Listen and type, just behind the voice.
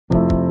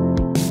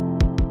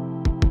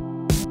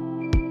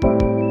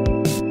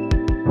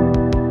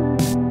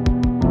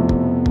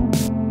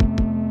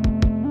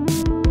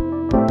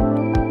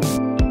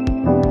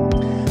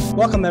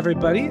Welcome,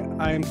 everybody.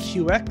 I'm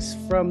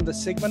QX from the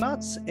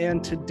Sigmanauts,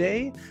 and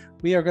today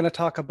we are going to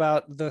talk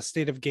about the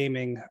state of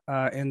gaming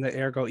in the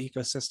Ergo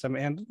ecosystem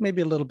and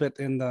maybe a little bit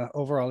in the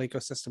overall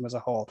ecosystem as a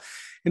whole.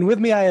 And with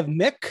me, I have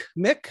Mick.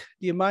 Mick,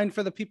 do you mind,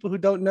 for the people who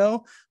don't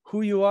know,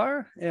 who you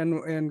are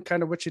and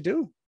kind of what you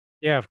do?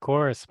 Yeah, of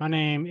course. My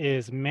name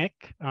is Mick.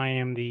 I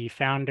am the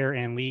founder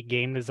and lead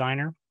game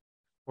designer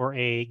for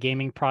a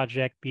gaming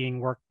project being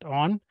worked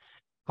on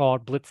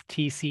called Blitz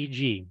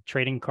TCG,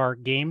 trading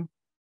card game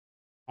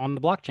on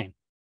the blockchain.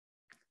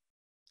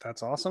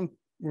 That's awesome.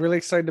 Really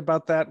excited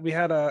about that. We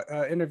had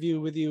a interview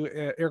with you,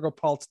 Ergo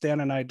Pulse,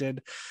 Dan and I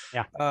did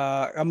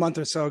a month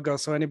or so ago.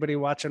 So anybody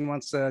watching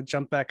wants to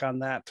jump back on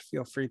that,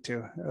 feel free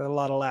to. A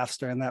lot of laughs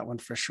during that one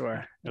for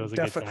sure. It was a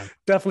good time.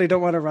 Definitely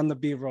don't want to run the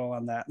B-roll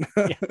on that.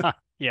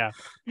 Yeah.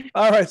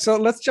 All right, so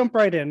let's jump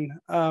right in.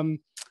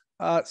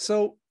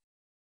 So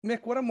Mick,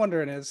 what I'm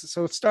wondering is,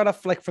 so start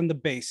off like from the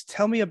base.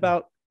 Tell me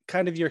about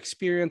kind of your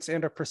experience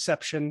and or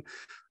perception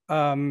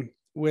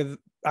with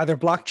either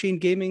blockchain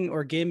gaming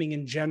or gaming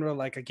in general,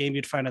 like a game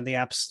you'd find in the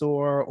App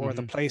Store or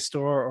the Play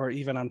Store or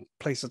even on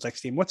places like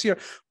Steam. What's your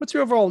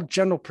overall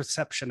general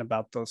perception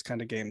about those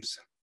kind of games?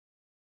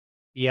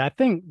 Yeah, I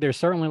think there's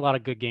certainly a lot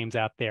of good games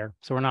out there.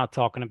 So we're not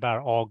talking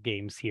about all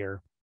games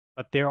here,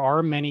 but there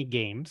are many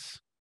games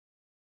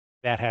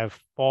that have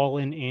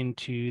fallen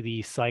into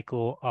the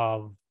cycle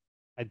of,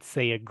 I'd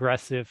say,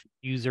 aggressive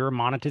user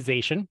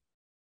monetization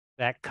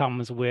that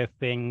comes with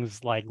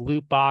things like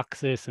loot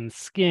boxes and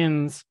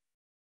skins,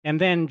 and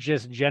then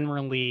just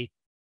generally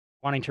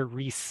wanting to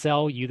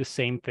resell you the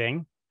same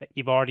thing that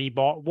you've already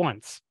bought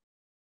once.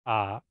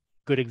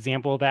 Good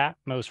example of that,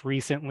 most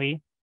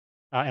recently,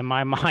 in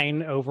my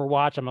mind,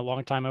 Overwatch. I'm a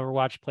longtime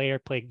Overwatch player,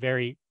 played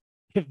the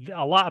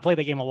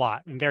game a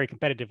lot and very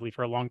competitively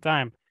for a long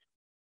time.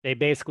 They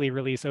basically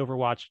released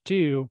Overwatch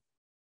 2,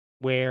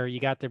 where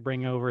you got to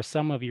bring over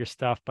some of your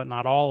stuff, but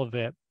not all of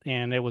it.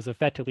 And it was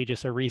effectively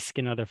just a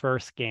reskin of the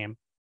first game.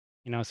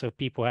 So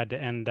people had to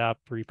end up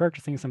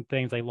repurchasing some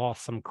things. They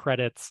lost some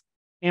credits,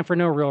 and for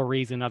no real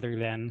reason other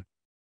than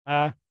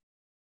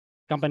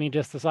company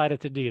just decided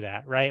to do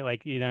that, right?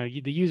 Like,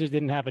 the users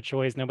didn't have a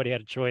choice. Nobody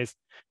had a choice.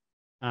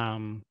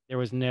 There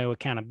was no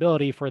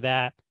accountability for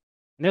that.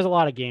 And there's a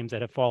lot of games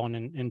that have fallen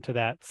into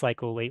that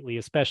cycle lately,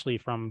 especially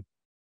from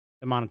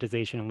the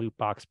monetization and loot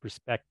box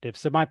perspective.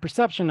 So my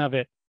perception of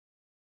it,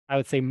 I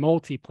would say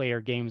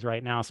multiplayer games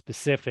right now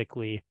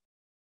specifically,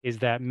 is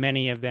that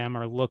many of them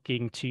are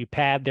looking to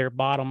pad their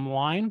bottom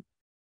line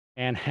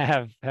and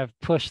have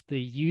pushed the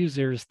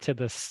users to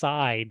the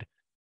side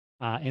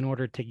in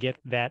order to get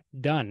that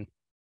done.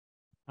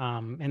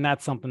 And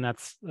that's something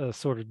that's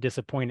sort of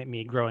disappointed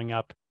me growing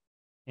up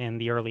in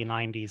the early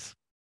 90s,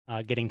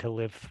 getting to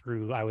live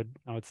through, I would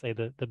say,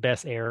 the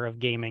best era of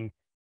gaming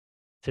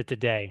to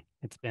today.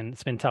 It's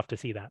been tough to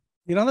see that.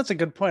 That's a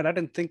good point. I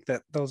didn't think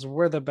that those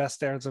were the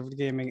best eras of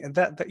gaming, and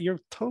that you're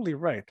totally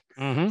right.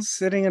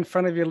 Sitting in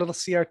front of your little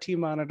CRT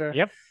monitor,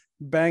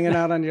 banging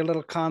out on your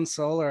little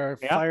console or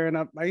firing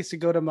up. I used to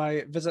go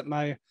to visit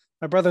my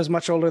brother's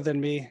much older than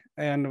me,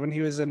 and when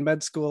he was in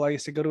med school, I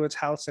used to go to his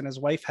house, and his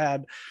wife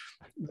had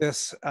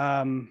this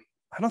I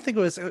don't think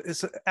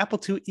it's Apple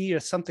IIe or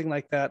something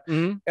like that.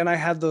 And I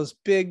had those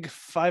big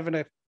 5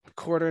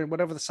 1/4,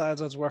 whatever the size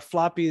those were,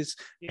 floppies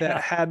that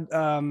had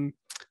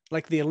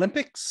like the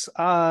Olympics,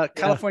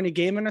 California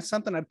Gaming or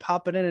something. I'd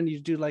pop it in and you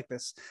do like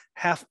this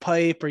half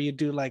pipe, or you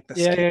do like the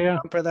skate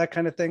jump or that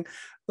kind of thing.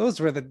 Those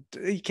were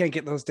you can't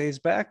get those days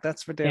back.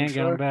 That's for damn sure.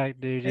 Can't go back,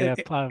 dude. Yeah.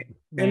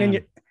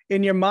 And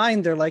in your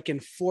mind, they're like in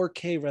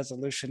 4K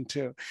resolution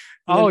too.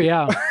 Oh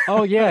yeah.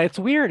 It's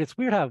weird. It's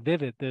weird how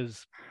vivid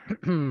those.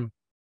 I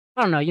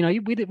don't know.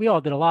 We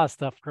all did a lot of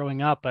stuff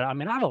growing up, but I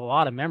mean, I have a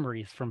lot of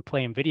memories from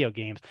playing video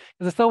games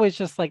because it's always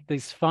just like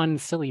these fun,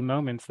 silly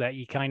moments that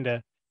you kind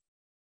of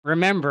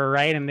remember,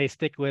 right? And they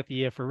stick with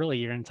you for really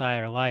your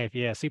entire life.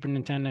 Yeah, Super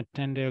Nintendo,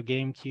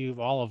 GameCube,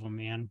 all of them,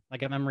 man. I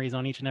got memories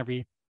on each and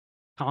every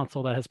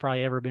console that has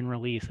probably ever been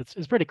released.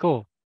 It's pretty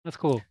cool. That's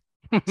cool.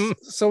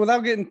 So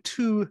without getting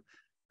too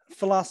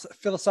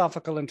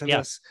philosophical into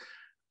this,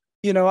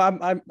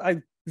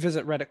 I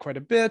visit Reddit quite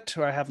a bit,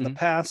 or I have in the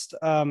past.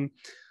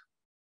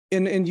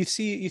 And you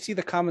see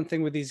the common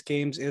thing with these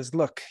games is,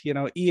 look,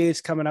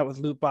 EA's coming out with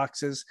loot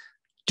boxes.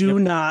 Do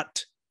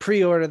not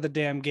pre-order the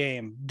damn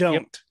game.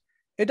 Don't.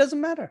 It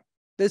doesn't matter.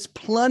 There's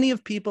plenty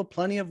of people,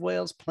 plenty of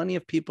whales, plenty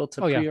of people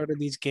to pre-order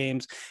these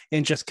games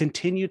and just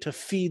continue to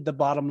feed the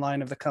bottom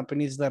line of the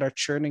companies that are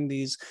churning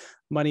these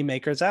money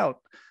makers out.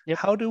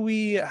 How do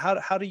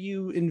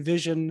you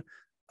envision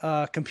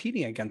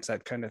competing against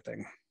that kind of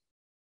thing?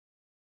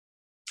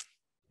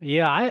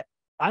 Yeah,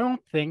 I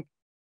don't think,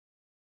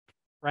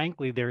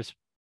 frankly, there's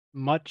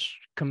much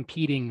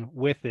competing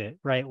with it,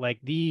 right? Like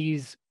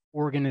these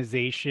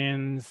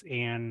organizations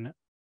and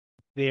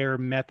their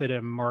method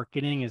of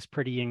marketing is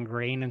pretty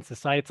ingrained in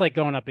society. It's like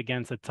going up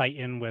against a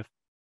titan with,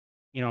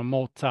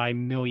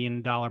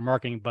 multi-million-dollar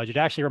marketing budget. It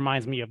actually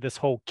reminds me of this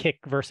whole Kick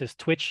versus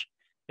Twitch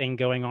thing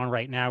going on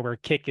right now, where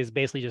Kick is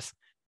basically just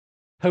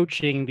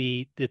poaching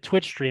the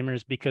Twitch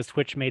streamers because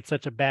Twitch made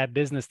such a bad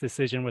business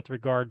decision with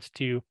regards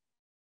to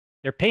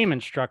their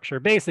payment structure.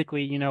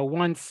 Basically, you know,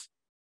 once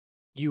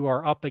you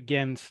are up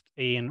against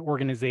an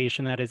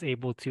organization that is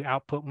able to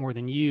output more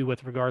than you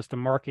with regards to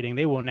marketing,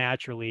 they will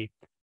naturally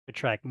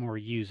attract more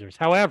users.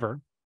 However,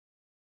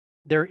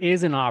 there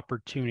is an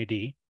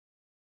opportunity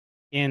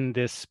in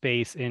this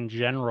space in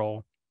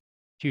general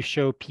to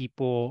show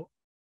people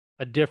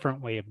a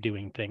different way of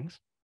doing things.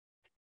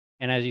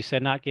 And as you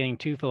said, not getting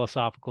too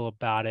philosophical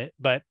about it,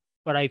 but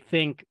I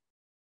think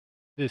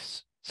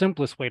this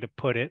simplest way to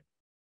put it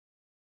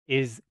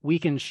is we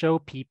can show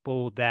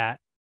people that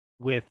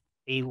with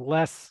a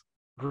less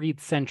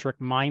greed-centric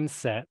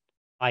mindset,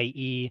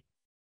 i.e.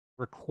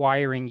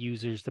 requiring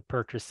users to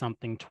purchase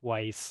something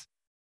twice,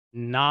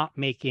 not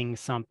making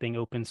something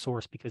open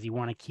source because you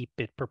want to keep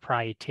it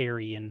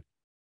proprietary and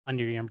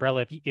under your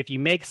umbrella. If you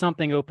make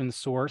something open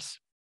source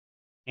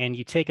and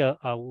you take a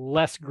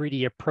less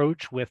greedy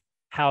approach with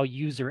how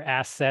user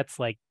assets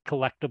like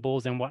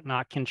collectibles and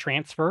whatnot can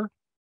transfer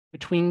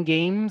between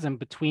games and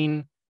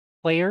between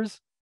players,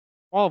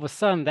 all of a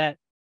sudden that,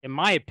 in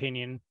my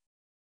opinion,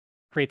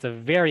 creates a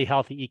very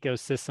healthy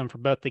ecosystem for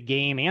both the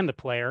game and the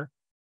player.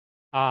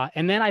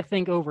 And then I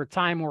think over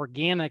time,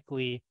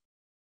 organically,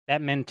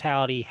 that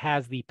mentality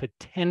has the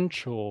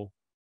potential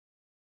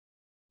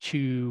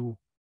to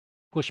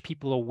push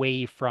people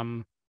away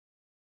from,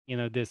 you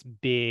know, this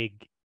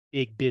big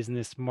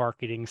business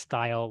marketing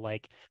style,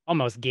 like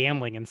almost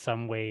gambling in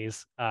some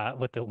ways,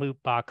 with the loot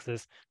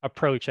boxes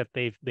approach that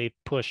they've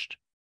pushed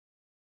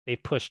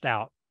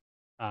out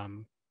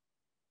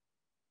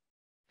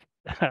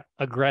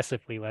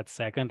aggressively, let's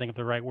say. I couldn't think of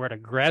the right word,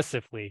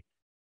 aggressively,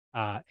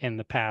 in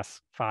the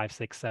past 5,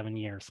 6, 7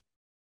 years.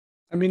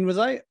 I mean,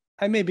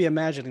 I may be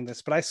imagining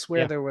this, but I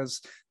swear there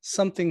was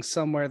something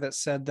somewhere that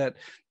said that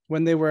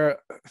when they were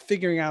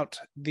figuring out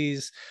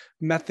these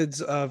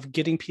methods of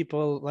getting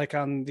people, like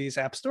on these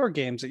App Store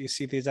games that you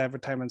see these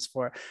advertisements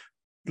for,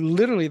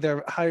 literally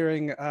they're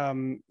hiring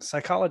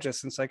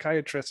psychologists and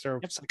psychiatrists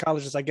or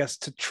psychologists, I guess,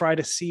 to try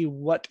to see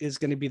what is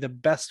going to be the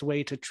best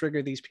way to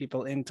trigger these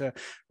people into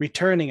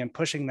returning and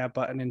pushing that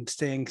button and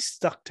staying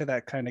stuck to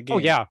that kind of game. Oh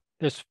yeah,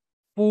 there's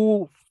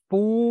full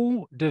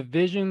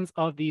divisions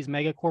of these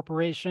mega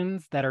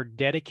corporations that are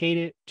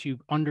dedicated to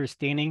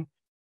understanding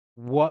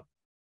what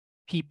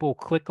people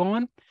click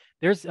on.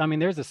 There's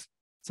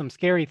some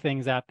scary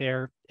things out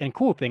there and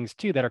cool things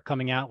too that are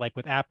coming out, like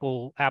with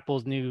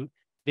Apple's new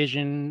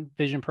Vision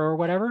Pro or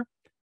whatever.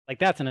 Like,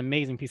 that's an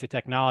amazing piece of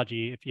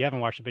technology. If you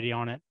haven't watched a video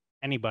on it,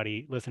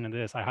 anybody listening to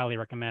this, I highly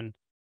recommend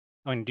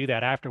going to do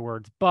that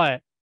afterwards.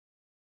 But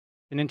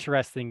an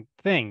interesting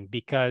thing,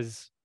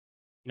 because,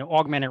 you know,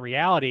 augmented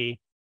reality,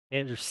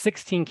 there's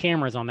 16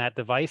 cameras on that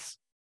device,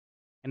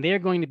 and they're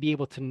going to be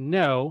able to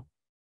know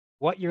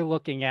what you're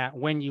looking at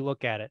when you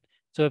look at it.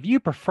 So if you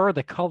prefer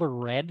the color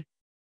red,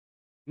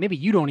 maybe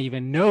you don't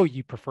even know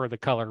you prefer the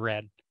color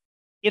red.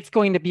 It's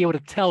going to be able to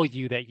tell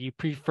you that you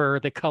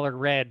prefer the color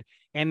red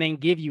and then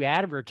give you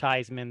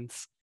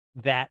advertisements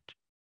that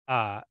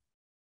are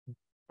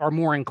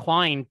more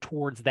inclined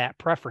towards that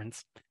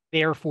preference.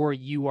 Therefore,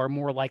 you are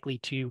more likely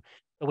to,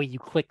 the way you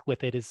click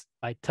with it is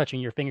by touching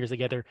your fingers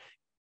together,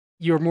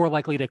 you're more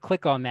likely to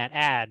click on that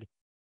ad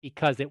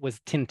because it was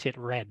tinted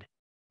red.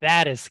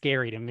 That is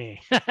scary to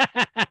me.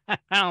 I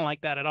don't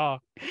like that at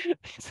all.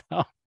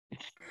 So,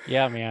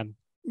 yeah, man.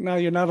 Now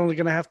you're not only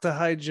going to have to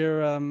hide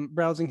your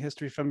browsing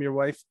history from your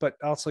wife, but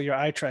also your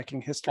eye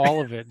tracking history.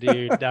 All of it,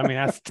 dude. I mean,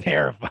 that's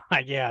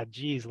terrifying. Yeah,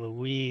 geez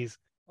Louise.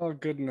 Oh,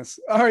 goodness.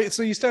 All right.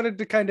 So you started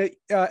to kind of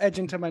edge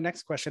into my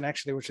next question,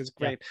 actually, which is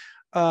great.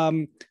 Yeah.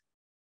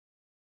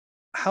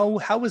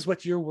 How is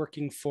what you're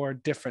working for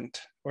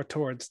different or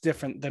towards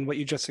different than what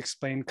you just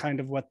explained? Kind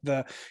of what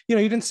you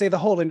didn't say the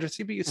whole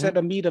industry, but you said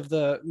a meat of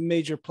the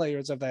major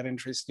players of that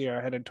industry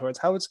are headed towards.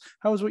 How is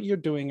what you're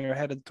doing or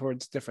headed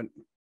towards different?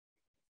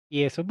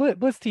 Yeah, so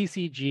Blitz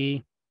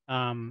TCG,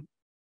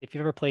 if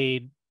you've ever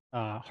played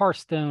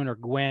Hearthstone or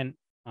Gwent,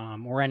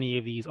 or any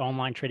of these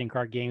online trading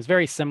card games,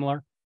 very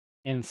similar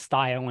in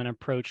style and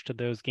approach to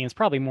those games,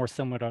 probably more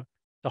similar to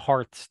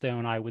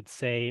Hearthstone, I would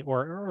say,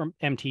 or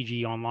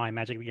MTG Online,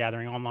 Magic the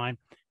Gathering Online.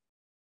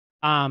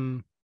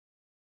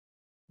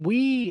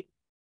 We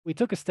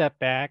took a step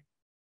back,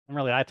 and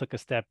really I took a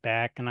step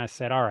back, and I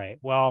said, all right,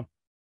 well,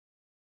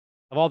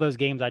 of all those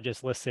games I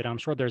just listed, I'm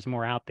sure there's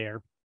more out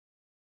there.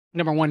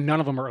 Number one, none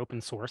of them are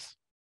open source,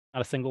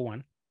 not a single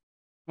one.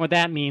 What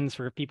that means,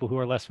 for people who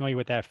are less familiar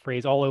with that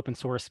phrase, all open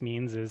source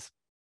means is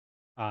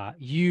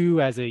you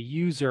as a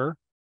user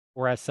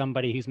or as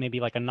somebody who's maybe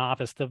like a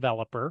novice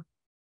developer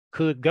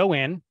could go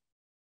in,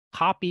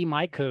 copy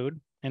my code,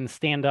 and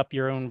stand up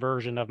your own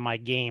version of my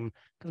game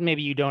because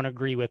maybe you don't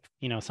agree with,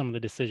 some of the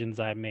decisions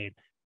I've made.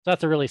 So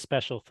that's a really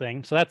special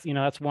thing. So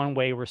that's one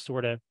way we're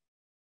sort of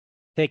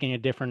taking a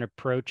different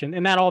approach.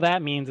 And that all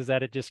that means is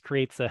that it just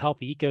creates a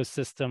healthy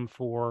ecosystem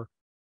for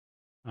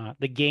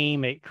the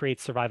game. It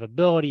creates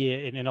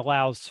survivability, and it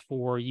allows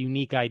for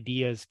unique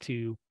ideas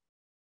to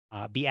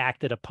be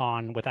acted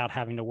upon without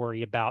having to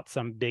worry about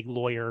some big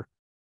lawyer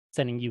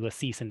sending you a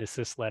cease and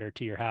desist letter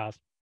to your house.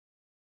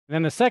 And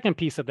then the second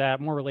piece of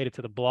that, more related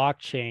to the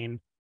blockchain, and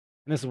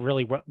this is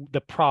really what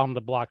the problem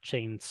the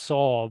blockchain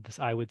solves,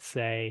 I would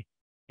say,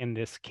 in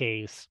this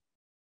case,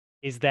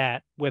 is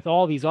that with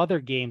all these other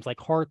games like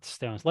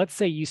Hearthstones, let's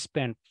say you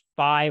spent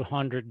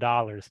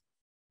 $500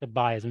 to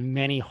buy as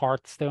many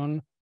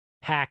Hearthstone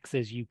packs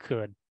as you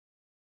could.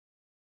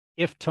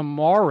 If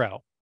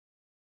tomorrow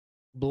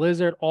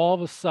Blizzard all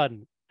of a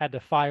sudden had to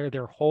fire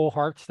their whole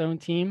Hearthstone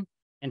team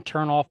and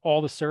turn off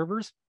all the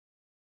servers,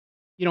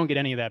 you don't get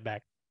any of that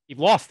back. You've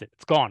lost it.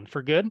 It's gone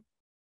for good.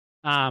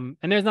 And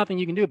there's nothing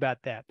you can do about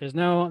that. There's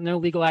no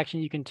legal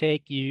action you can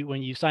take.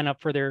 When you sign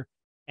up for their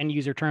end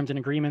user terms and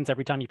agreements,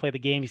 every time you play the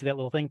game, you see that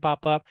little thing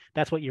pop up.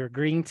 That's what you're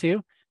agreeing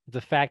to.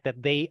 The fact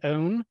that they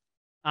own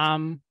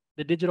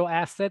the digital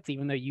assets,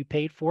 even though you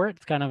paid for it.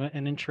 It's kind of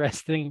an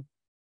interesting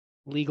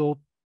legal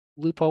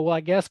loophole,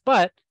 I guess.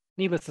 But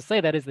needless to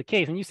say, that is the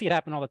case. And you see it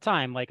happen all the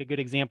time. Like a good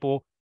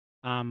example,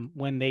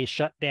 when they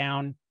shut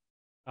down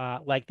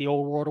like the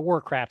old World of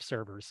Warcraft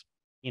servers.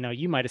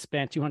 You might have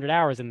spent 200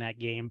 hours in that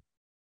game.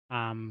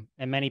 And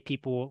many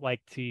people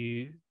like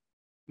to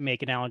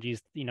make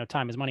analogies,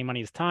 time is money,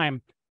 money is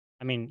time.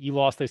 I mean, you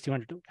lost those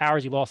 200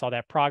 hours, you lost all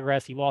that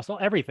progress, you lost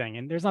everything,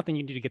 and there's nothing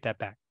you do to get that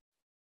back.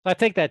 So I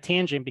take that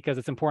tangent because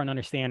it's important to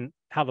understand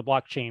how the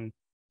blockchain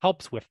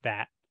helps with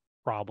that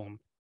problem.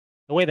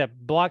 The way that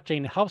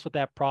blockchain helps with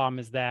that problem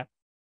is that,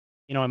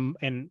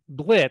 in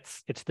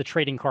Blitz, it's the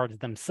trading cards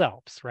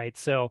themselves, right?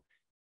 So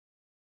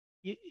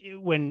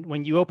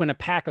when you open a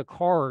pack of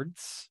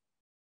cards,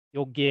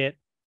 you'll get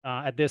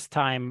at this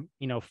time,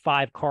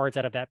 5 cards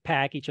out of that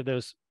pack. Each of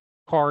those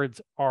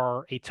cards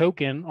are a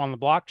token on the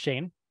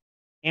blockchain.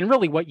 And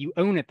really what you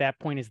own at that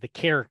point is the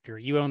character.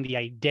 You own the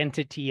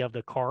identity of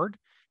the card.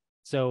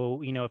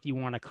 So, if you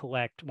want to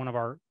collect one of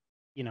our,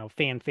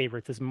 fan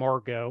favorites is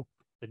Margot,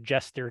 the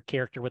jester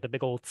character with a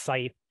big old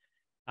scythe.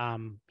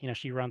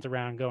 She runs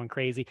around going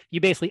crazy.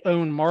 You basically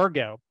own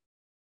Margot.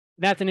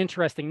 That's an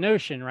interesting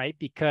notion, right?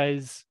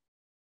 Because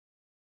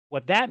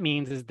what that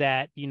means is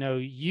that,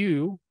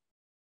 you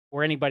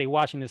or anybody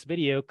watching this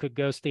video could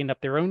go stand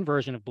up their own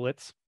version of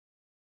Blitz.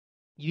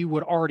 You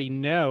would already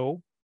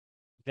know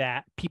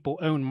that people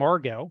own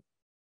Margot.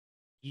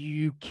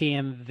 You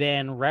can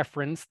then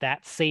reference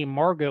that same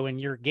Margot in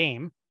your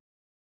game.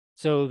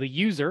 So the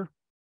user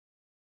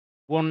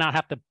will not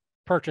have to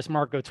purchase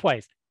Margot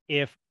twice.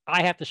 If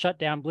I have to shut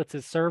down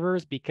Blitz's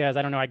servers because,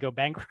 I don't know, I go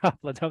bankrupt,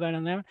 let's hope I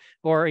don't know,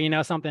 or,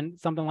 something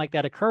like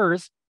that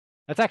occurs,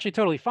 that's actually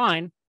totally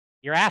fine.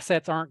 Your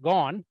assets aren't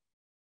gone,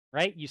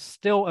 right? You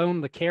still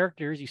own the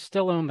characters, you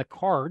still own the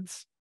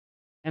cards.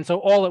 And so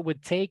all it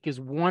would take is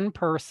one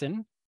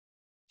person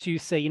to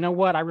say, you know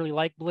what, I really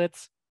like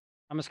Blitz.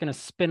 I'm just going to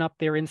spin up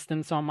their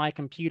instance on my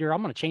computer.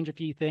 I'm going to change a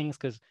few things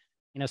because,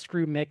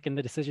 screw Mick and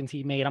the decisions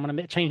he made. I'm going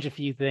to change a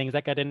few things.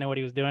 That guy didn't know what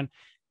he was doing.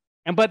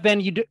 But then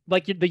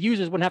the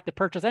users wouldn't have to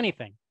purchase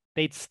anything.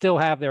 They'd still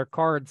have their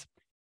cards.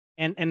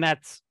 And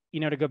that's,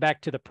 to go back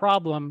to the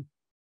problem,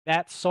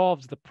 that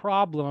solves the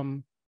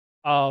problem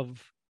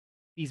of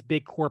these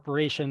big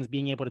corporations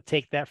being able to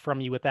take that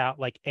from you without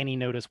any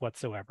notice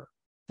whatsoever.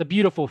 It's a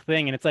beautiful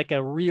thing. And it's like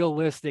a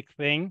realistic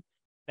thing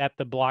that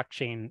the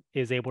blockchain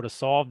is able to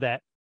solve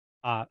that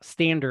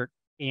standard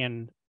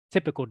and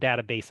typical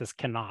databases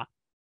cannot.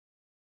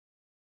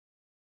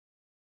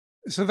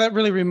 So that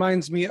really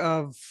reminds me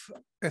of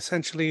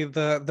essentially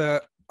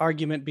the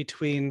argument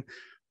between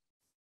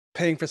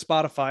paying for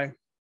Spotify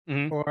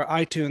or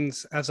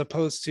iTunes as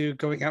opposed to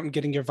going out and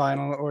getting your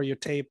vinyl or your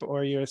tape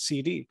or your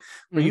CD,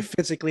 where you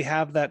physically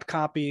have that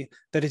copy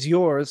that is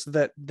yours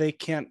that they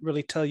can't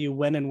really tell you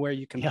when and where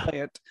you can play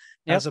it,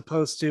 as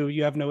opposed to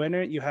you have no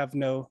internet, you have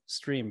no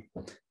stream,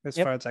 as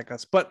far as that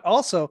goes. But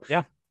also,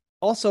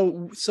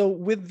 so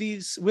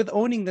with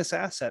owning this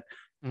asset,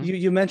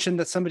 you mentioned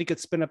that somebody could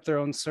spin up their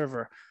own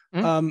server.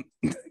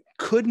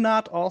 Could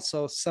not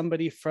also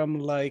somebody from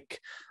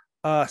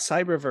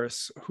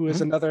Cyberverse, who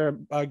is another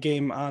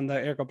game on the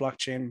Ergo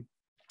blockchain,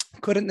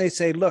 couldn't they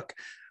say, look,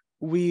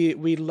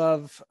 we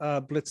love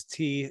Blitz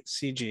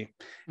TCG,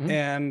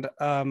 and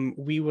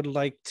we would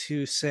like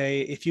to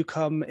say, if you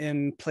come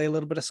and play a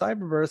little bit of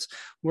Cyberverse,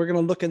 we're going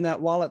to look in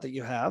that wallet that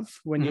you have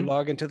when you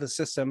log into the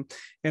system,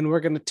 and we're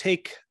going to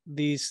take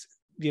these,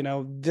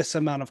 this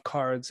amount of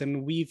cards,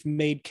 and we've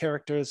made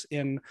characters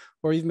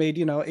we've made,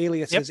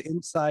 aliases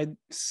inside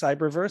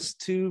Cyberverse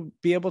to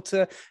be able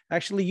to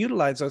actually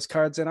utilize those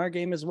cards in our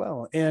game as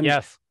well. And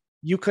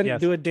you couldn't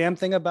do a damn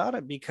thing about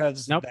it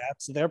because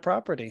that's their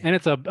property. And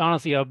it's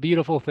honestly a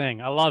beautiful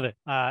thing. I love it.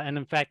 And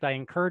in fact, I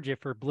encourage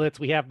it for Blitz.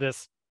 We have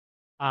this,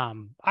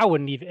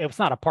 it's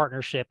not a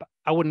partnership.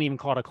 I wouldn't even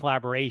call it a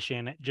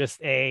collaboration,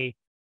 just a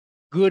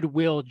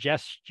goodwill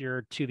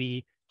gesture to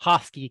the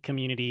Husky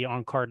community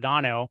on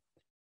Cardano,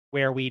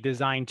 where we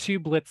designed 2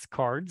 Blitz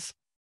cards.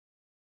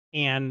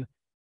 And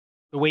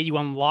the way you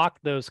unlock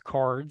those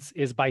cards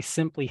is by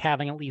simply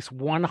having at least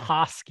one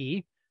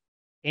Husky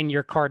in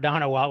your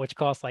Cardano wallet, which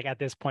costs at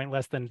this point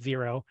less than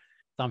 0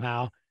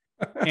 somehow.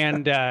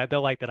 And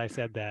they'll like that I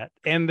said that.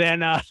 And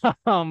then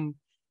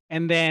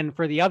And then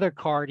for the other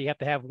card, you have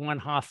to have one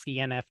Hosky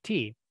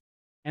NFT.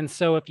 And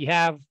so if you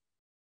have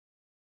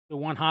the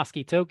one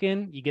Hosky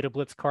token, you get a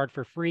Blitz card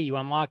for free. You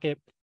unlock it.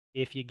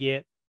 If you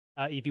get,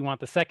 if you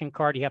want the second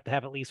card, you have to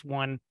have at least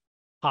one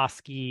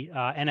Hosky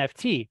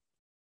NFT.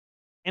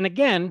 And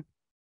again,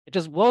 it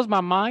just blows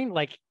my mind,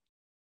 like,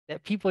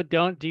 that people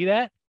don't do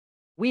that.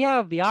 We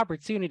have the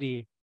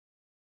opportunity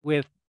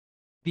with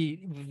the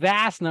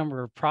vast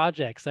number of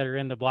projects that are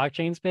in the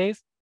blockchain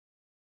space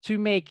to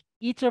make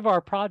each of our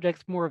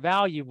projects more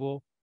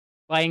valuable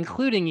by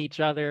including each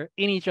other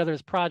in each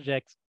other's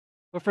projects.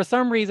 But for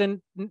some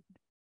reason,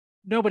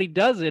 nobody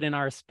does it in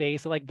our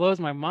space. It like blows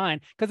my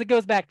mind because it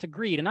goes back to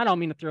greed. And I don't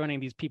mean to throw any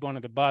of these people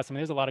under the bus. I mean,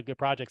 there's a lot of good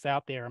projects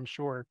out there, I'm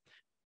sure.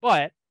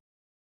 But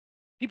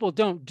people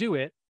don't do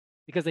it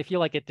because they feel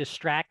like it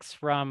distracts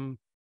from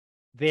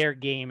their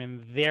game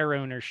and their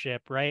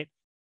ownership, right?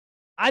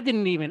 I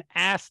didn't even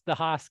ask the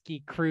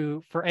Hosky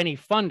crew for any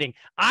funding.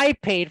 I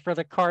paid for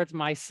the cards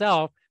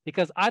myself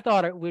because I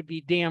thought it would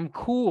be damn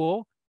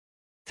cool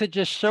to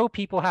just show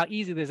people how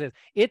easy this is.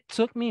 It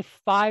took me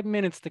 5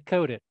 minutes to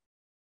code it.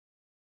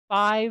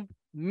 5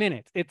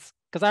 minutes. It's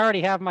because I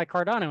already have my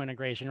Cardano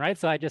integration, right?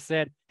 So I just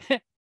said,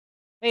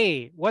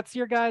 hey, what's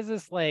your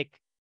guys' like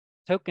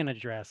token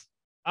address?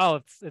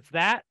 Oh, it's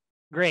that?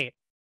 Great.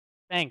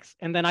 Thanks.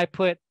 And then I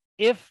put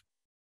if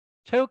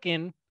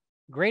token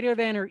greater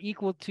than or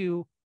equal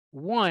to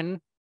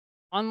 1,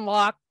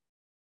 unlock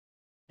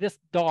this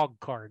dog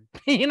card.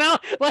 You know,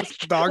 like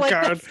dog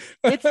card.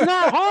 It's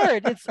not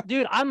hard. It's,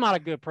 dude, I'm not a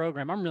good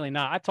programmer. I'm really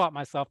not. I taught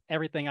myself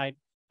everything I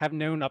have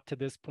known up to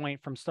this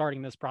point from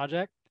starting this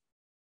project.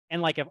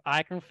 And like, if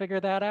I can figure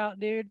that out,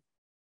 dude,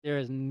 there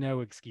is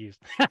no excuse.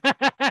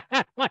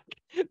 Like,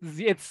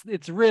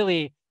 it's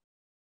really,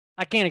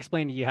 I can't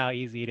explain to you how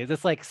easy it is.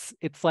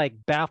 It's like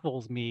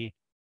baffles me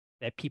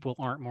that people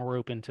aren't more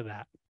open to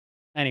that.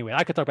 Anyway,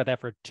 I could talk about that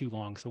for too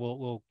long, so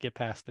we'll get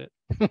past it.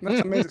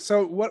 That's amazing.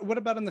 So what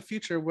about in the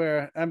future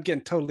where I'm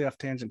getting totally off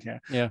tangent here?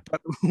 Yeah.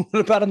 But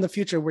what about in the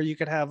future where you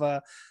could have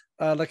a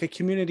like a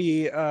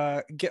community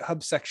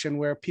GitHub section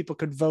where people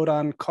could vote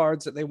on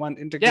cards that they want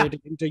integrated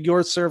into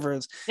your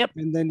servers,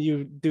 and then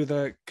you do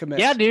the commit.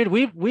 Yeah, dude,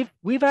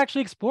 we've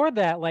actually explored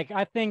that. Like,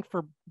 I think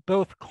for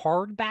both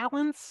card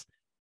balance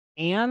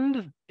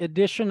and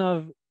addition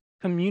of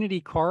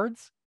community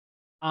cards,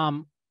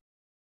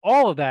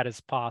 all of that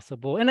is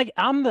possible. And like,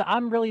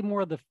 I'm really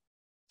more the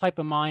type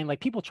of mind, like,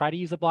 people try to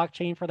use the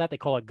blockchain for that. They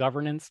call it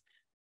governance,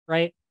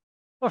 right?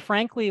 But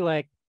frankly,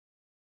 like,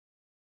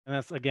 and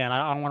that's, again,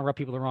 I don't want to rub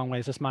people the wrong way.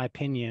 It's just my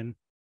opinion.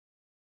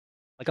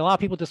 Like, a lot of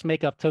people just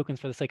make up tokens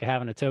for the sake of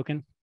having a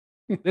token.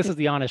 This is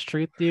the honest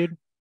truth, dude.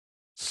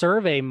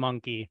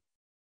 SurveyMonkey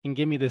can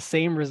give me the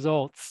same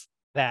results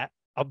that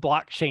a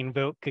blockchain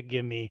vote could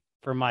give me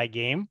for my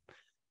game.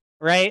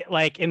 Right?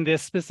 Like, in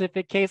this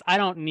specific case, I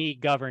don't need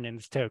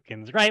governance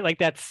tokens, right? Like,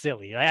 that's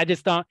silly. Right? I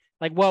just don't,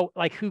 like, well,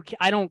 like,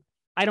 I don't,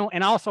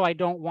 and also I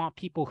don't want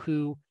people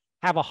who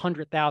have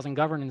 100,000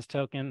 governance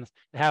tokens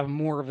to have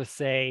more of a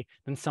say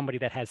than somebody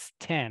that has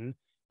 10.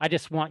 I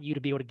just want you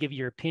to be able to give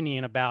your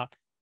opinion about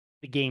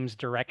the game's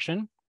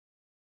direction.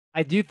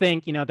 I do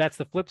think, you know, that's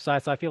the flip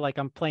side. So I feel like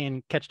I'm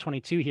playing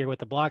catch-22 here with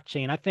the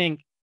blockchain. I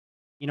think,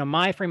 you know,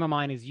 my frame of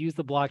mind is use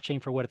the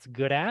blockchain for what it's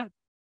good at,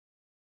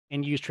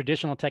 and use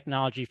traditional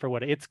technology for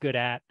what it's good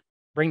at,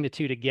 bring the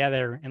two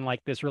together in like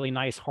this really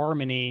nice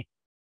harmony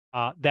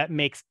that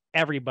makes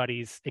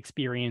everybody's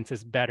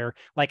experiences better.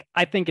 Like,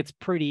 I think it's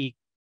pretty,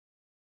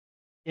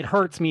 it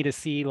hurts me to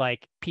see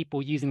like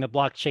people using the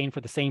blockchain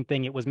for the same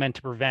thing it was meant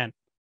to prevent,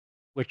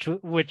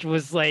 which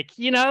was like,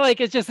 you know,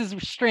 like, it's just as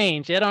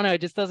strange. I don't know.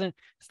 It just doesn't,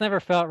 it's never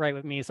felt right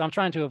with me. So I'm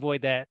trying to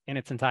avoid that in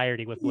its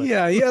entirety with Blitz.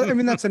 Yeah. I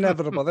mean, that's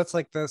inevitable. That's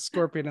like the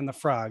scorpion and the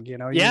frog, you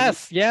know?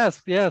 Yes.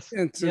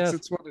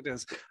 It's what it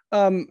is.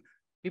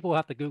 People will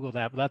have to Google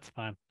that, but that's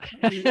fine.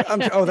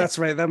 Oh, that's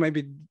right. That might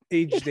be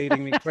age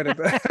dating me quite a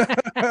bit.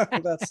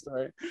 That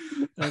story.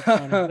 That's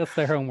funny. That's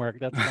their homework.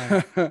 That's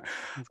fine.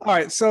 All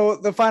right. So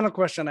the final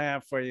question I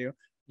have for you.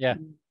 Yeah.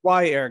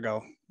 Why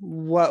Ergo?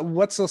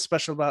 What's so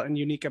special about and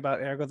unique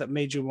about Ergo that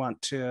made you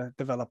want to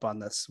develop on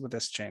this with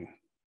this chain?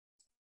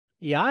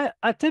 Yeah,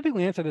 I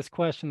typically answer this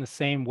question the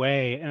same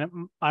way,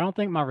 and I don't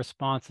think my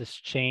response has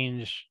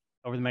changed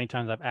over the many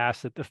times I've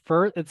asked it. The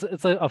first, it's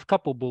a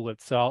couple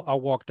bullets, so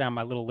I'll walk down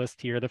my little list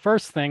here. The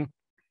first thing,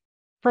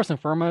 first and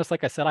foremost,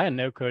 like I said, I had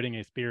no coding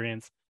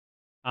experience.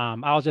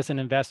 I was just an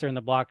investor in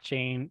the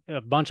blockchain,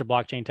 a bunch of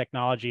blockchain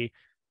technology,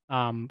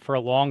 for a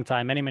long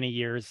time, many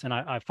years, and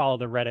I follow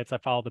the Reddits, I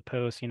follow the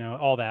posts, you know,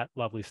 all that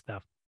lovely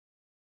stuff.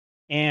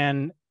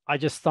 And I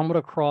just stumbled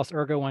across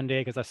Ergo one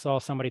day because I saw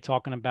somebody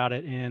talking about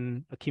it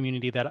in a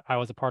community that I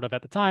was a part of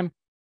at the time.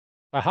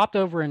 I hopped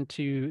over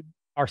into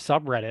our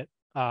subreddit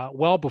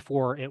well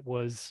before it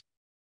was,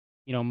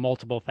 you know,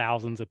 multiple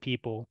thousands of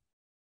people.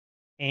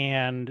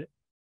 And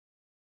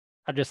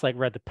I just like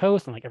read the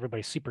post, and like,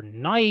 everybody's super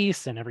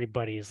nice and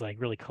everybody's like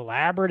really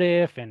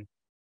collaborative. And,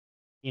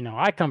 you know,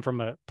 I come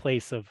from a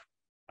place of,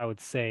 I would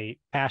say,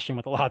 passion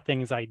with a lot of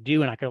things I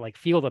do, and I could like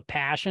feel the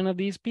passion of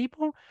these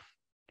people.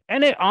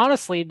 And it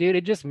honestly, dude,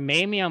 it just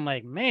made me, I'm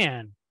like,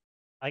 man,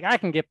 like I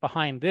can get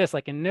behind this.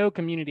 Like in no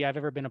community I've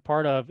ever been a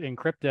part of in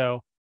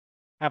crypto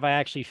have I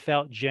actually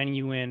felt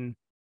genuine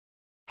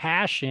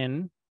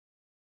passion.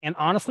 And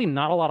honestly,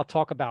 not a lot of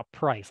talk about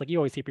price. Like you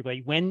always hear people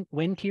like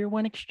when tier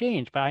one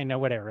exchange, but I know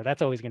whatever.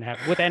 That's always going to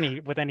happen with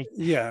any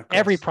Yeah, of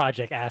every course.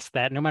 project asks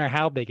that, no matter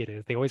how big it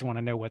is. They always want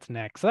to know what's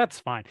next. So that's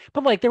fine.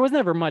 But like there was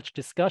never much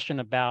discussion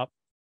about,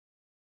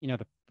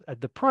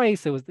 the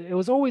price. It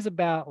was always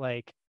about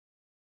like,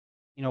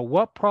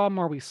 what problem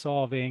are we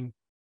solving?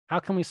 How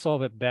can we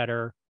solve it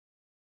better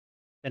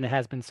than it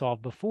has been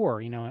solved before?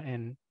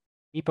 And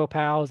Epo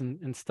Pals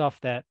and stuff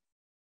that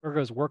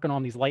Ergo's working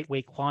on, these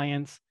lightweight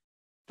clients,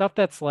 stuff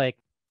that's like,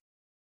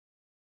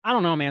 I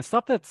don't know, man,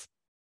 stuff that's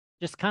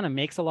just kind of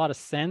makes a lot of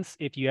sense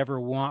if you ever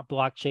want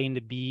blockchain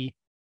to be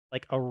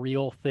like a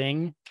real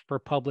thing for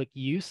public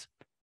use.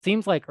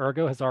 Seems like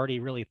Ergo has already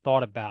really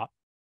thought about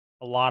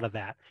a lot of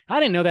that. I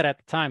didn't know that at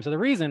the time. So the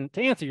reason,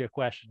 to answer your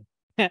question,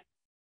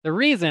 the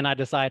reason I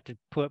decided to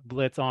put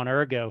Blitz on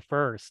Ergo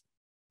first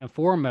and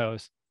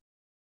foremost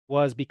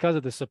was because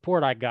of the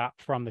support I got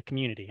from the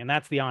community. And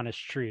that's the honest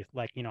truth.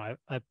 Like,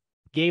 I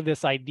gave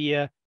this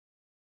idea,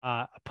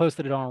 I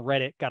posted it on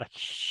Reddit, got a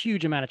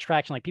huge amount of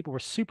traction. Like people were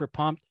super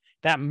pumped.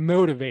 That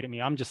motivated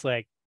me. I'm just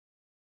like,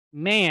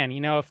 man,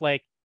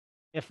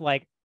 if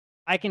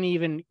I can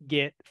even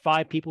get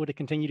 5 people to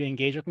continue to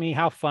engage with me,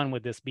 how fun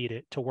would this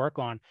be to work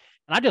on?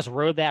 And I just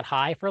rode that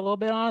high for a little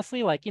bit,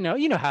 honestly. Like, you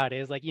know how it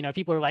is. Like,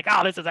 people are like,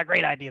 oh, this is a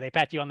great idea. They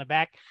pat you on the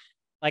back.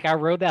 Like I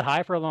rode that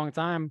high for a long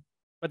time,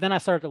 but then I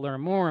started to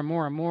learn more and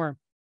more and more.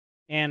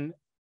 And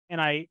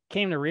I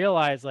came to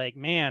realize like,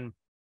 man,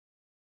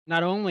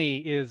 not only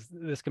is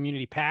this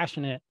community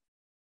passionate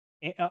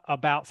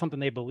about something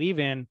they believe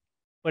in,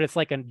 but it's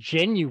like a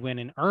genuine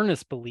and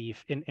earnest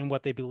belief in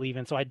what they believe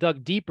in. So I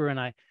dug deeper and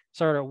I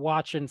started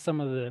watching some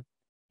of the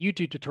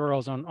YouTube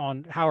tutorials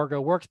on how Ergo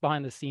works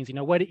behind the scenes.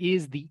 What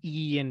is the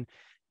E and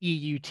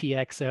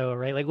EUTXO,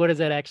 right? Like, what does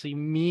that actually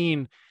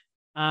mean?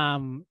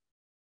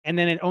 And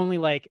then it only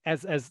like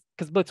as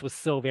because Blitz was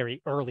still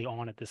very early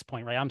on at this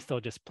point, right? I'm still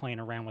just playing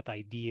around with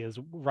ideas,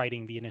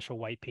 writing the initial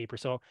white paper.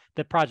 So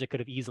the project could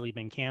have easily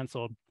been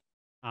canceled.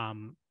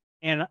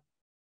 And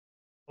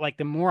like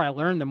the more I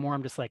learned, the more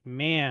I'm just like,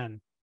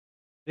 man,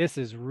 this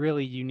is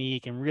really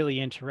unique and really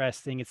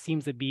interesting. It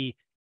seems to be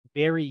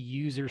very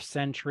user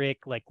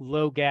centric, like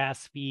low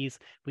gas fees.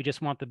 We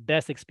just want the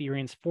best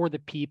experience for the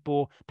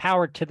people,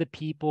 power to the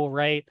people,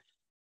 right?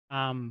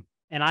 And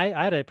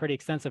I had a pretty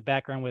extensive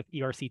background with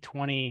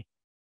ERC20,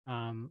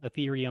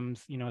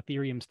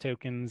 Ethereum's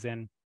tokens,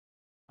 and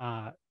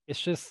it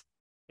just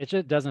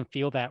doesn't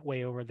feel that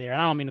way over there.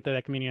 And I don't mean to throw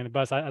that community on the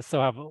bus. I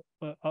still have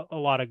a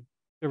lot of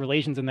good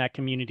relations in that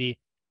community.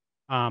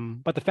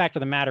 But the fact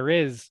of the matter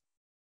is,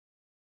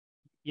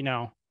 you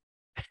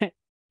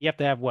have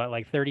to have what,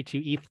 like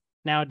 32 ETH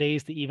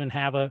nowadays to even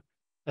have a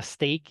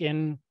stake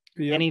in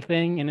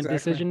anything in a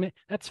decision.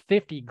 That's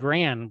 50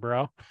 grand,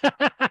 bro.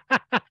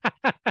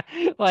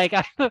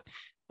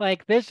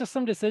 Like there's just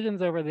some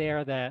decisions over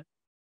there that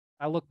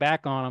I look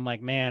back on. I'm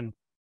like, man,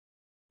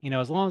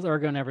 as long as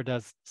Ergo never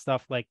does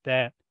stuff like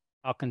that,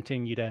 I'll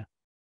continue to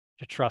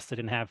trust it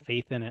and have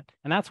faith in it.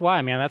 And that's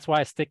why, man, that's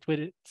why I stick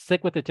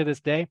with it to this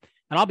day.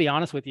 And I'll be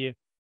honest with you.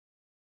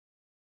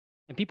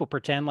 And people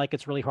pretend like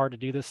it's really hard to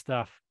do this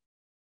stuff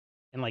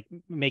and like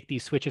make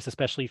these switches,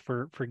 especially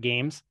for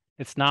games.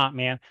 It's not,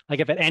 man. Like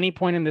if at any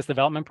point in this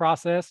development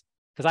process,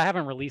 because I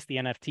haven't released the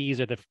NFTs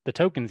or the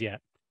tokens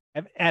yet,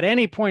 at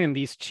any point in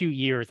these 2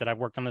 years that I've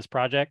worked on this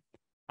project,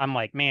 I'm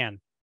like, man,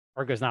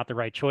 Ergo's not the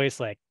right choice.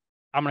 Like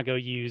I'm gonna go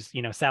use,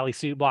 Sally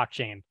Sue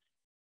blockchain.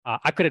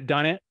 I could have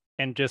done it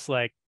and just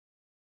like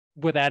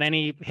without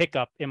any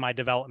hiccup in my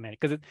development,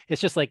 because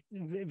it's just like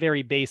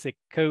very basic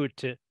code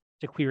to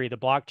query the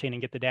blockchain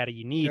and get the data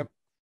you need.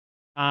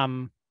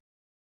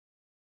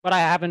 But I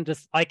haven't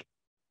just like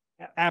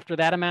after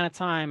that amount of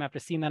time, after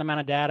seeing that amount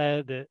of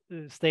data,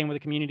 staying with the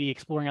community,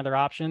 exploring other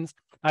options,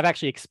 I've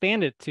actually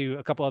expanded to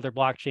a couple other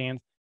blockchains,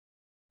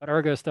 but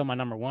Ergo is still my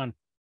number one,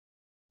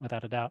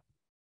 without a doubt.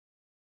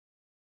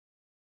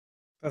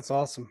 That's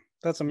awesome.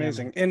 That's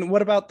amazing. Yeah, and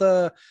what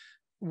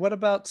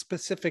about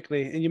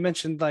specifically, and you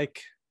mentioned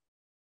like,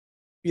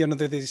 there are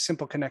these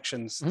simple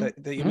connections that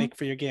you make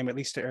for your game, at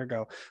least to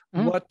Ergo.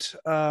 What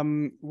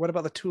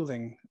about the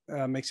tooling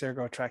makes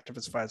Ergo attractive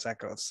as far as that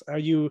goes? Are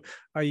you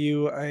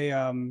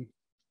a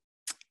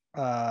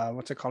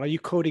what's it called? Are you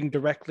coding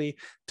directly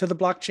to the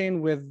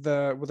blockchain with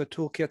the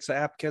toolkits, the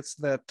app kits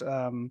that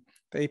the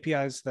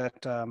APIs that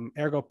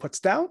Ergo puts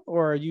down,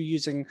 or are you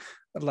using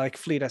like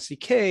Fleet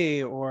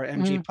SDK or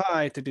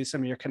MGPy to do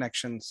some of your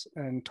connections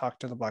and talk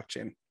to the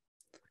blockchain?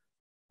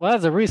 Well,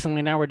 as of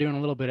recently, now we're doing a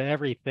little bit of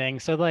everything.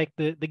 So like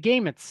the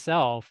game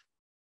itself,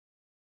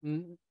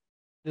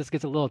 this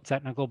gets a little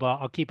technical, but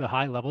I'll keep it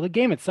high level. The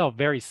game itself,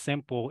 very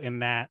simple in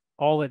that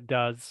all it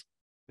does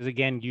is,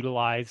 again,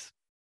 utilize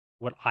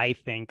what I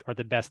think are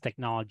the best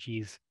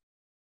technologies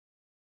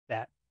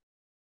that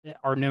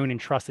are known and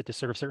trusted to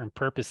serve certain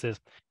purposes.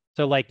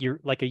 So like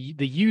the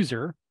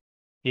user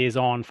is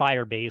on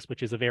Firebase,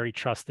 which is a very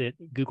trusted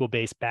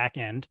Google-based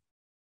backend.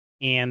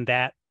 And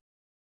that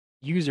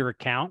user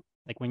account,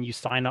 like when you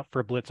sign up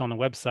for Blitz on the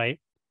website,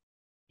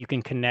 you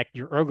can connect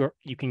your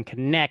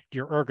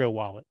Ergo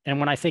wallet. And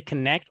when I say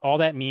connect, all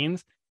that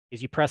means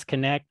is you press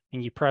connect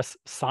and you press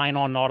sign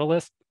on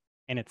Nautilus,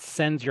 and it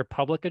sends your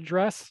public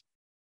address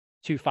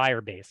to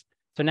Firebase.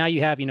 So now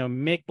you have,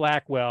 Mick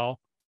Blackwell,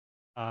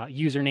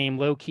 username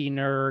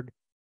LowKeyNerd,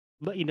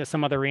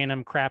 some other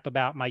random crap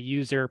about my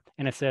user,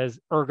 and it says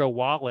Ergo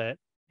wallet,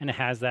 and it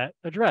has that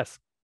address.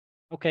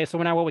 Okay, so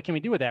now what can we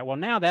do with that? Well,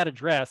 now that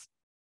address,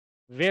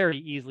 very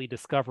easily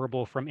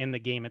discoverable from in the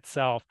game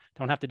itself.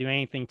 Don't have to do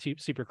anything too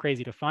super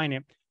crazy to find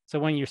it. So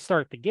when you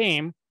start the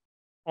game,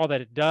 all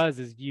that it does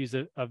is use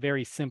a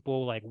very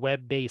simple like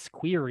web-based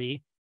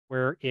query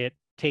where it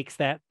takes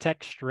that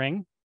text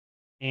string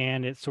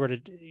and it sort of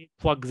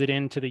plugs it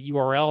into the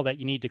URL that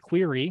you need to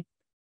query.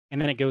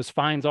 And then it goes,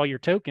 finds all your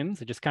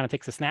tokens. It just kind of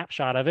takes a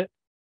snapshot of it,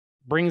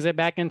 brings it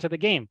back into the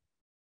game.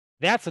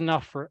 That's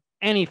enough for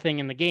anything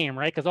in the game,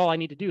 right? Because all I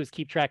need to do is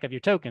keep track of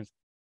your tokens.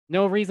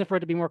 No reason for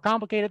it to be more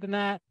complicated than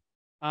that.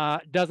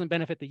 Doesn't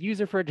benefit the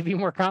user for it to be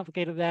more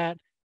complicated than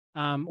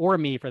that, or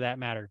me for that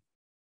matter.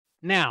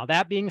 Now,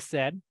 that being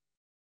said,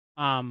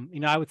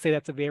 I would say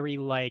that's a very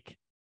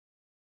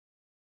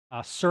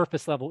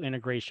surface level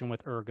integration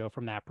with Ergo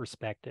from that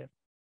perspective.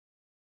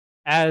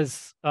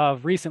 As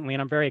of recently,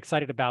 and I'm very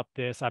excited about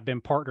this, I've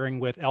been partnering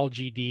with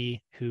LGD,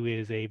 who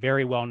is a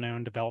very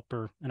well-known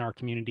developer in our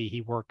community.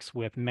 He works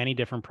with many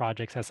different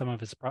projects, has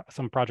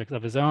some projects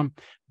of his own.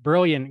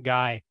 Brilliant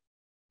guy,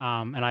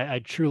 and I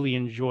truly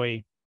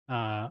enjoy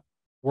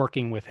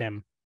working with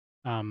him.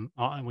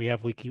 We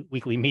have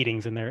weekly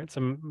meetings, and they're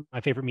some of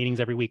my favorite meetings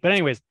every week. But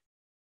anyways,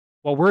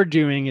 what we're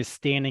doing is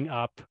standing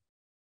up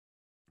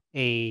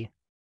a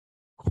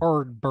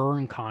card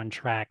burn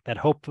contract that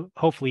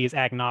hopefully is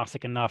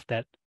agnostic enough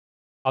that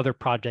other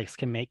projects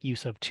can make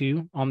use of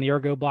too on the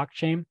Ergo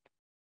blockchain.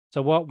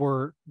 So what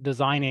we're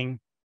designing,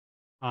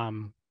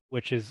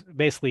 which is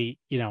basically,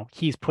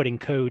 he's putting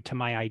code to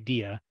my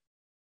idea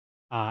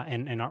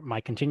and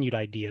my continued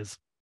ideas,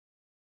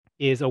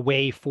 is a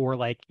way for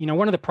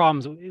one of the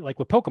problems like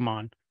with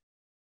Pokemon,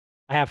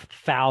 I have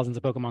thousands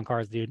of Pokemon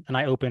cards, dude, and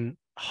I open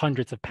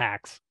hundreds of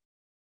packs.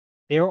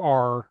 There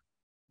are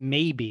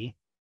maybe,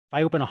 if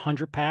I open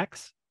 100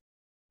 packs,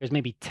 there's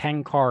maybe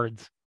 10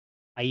 cards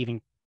I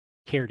even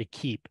care to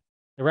keep.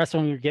 The rest of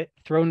them you get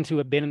thrown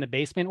into a bin in the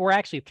basement or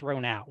actually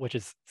thrown out, which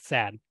is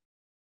sad.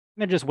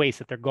 They're just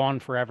wasted. They're gone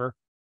forever.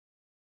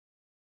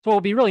 So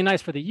it'll be really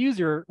nice for the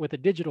user with a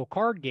digital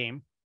card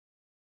game,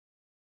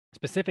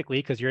 specifically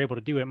because you're able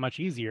to do it much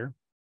easier,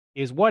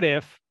 is what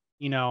if,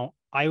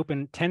 I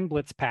open 10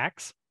 Blitz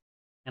packs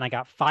and I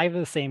got 5 of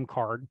the same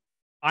card.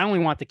 I only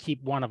want to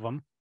keep one of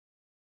them.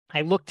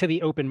 I look to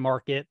the open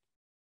market.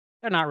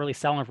 They're not really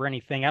selling for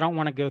anything. I don't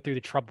want to go through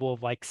the trouble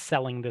of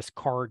selling this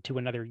card to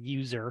another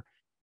user.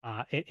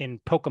 In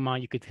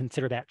Pokemon, you could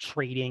consider that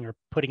trading or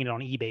putting it on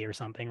eBay or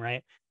something,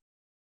 right?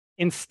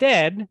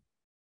 Instead,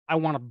 I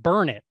want to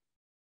burn it,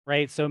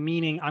 right? So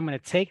meaning I'm going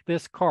to take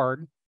this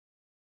card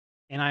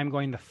and I'm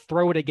going to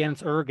throw it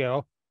against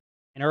Ergo,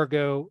 and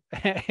Ergo,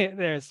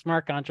 their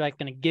smart contract,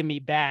 going to give me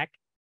back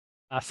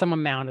some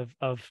amount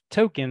of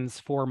tokens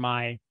for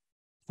my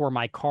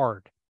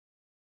card.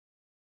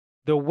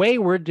 The way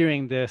we're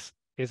doing this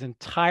is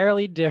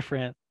entirely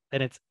different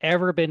than it's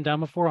ever been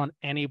done before on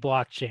any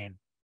blockchain.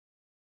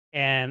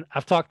 And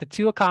I've talked to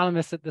 2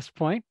 economists at this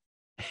point,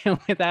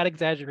 without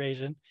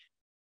exaggeration.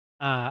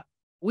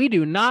 We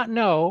do not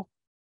know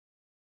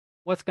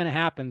what's going to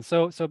happen.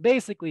 So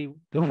basically,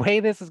 the way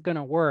this is going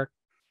to work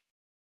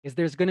is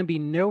there's going to be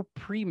no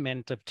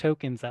pre-mint of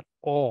tokens at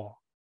all.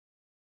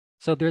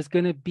 So there's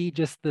going to be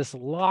just this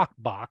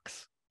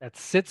lockbox that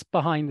sits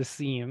behind the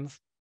scenes.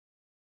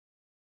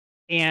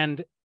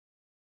 And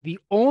the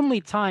only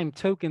time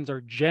tokens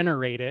are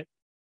generated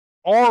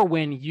are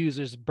when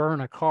users burn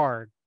a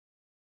card.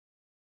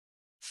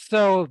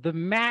 So the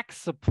max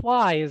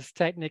supply is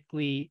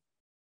technically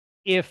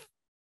if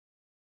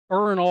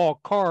burn all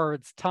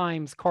cards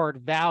times card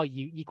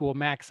value equal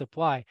max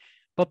supply.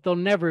 But there'll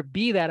never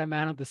be that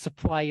amount of the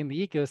supply in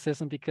the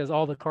ecosystem because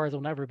all the cards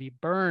will never be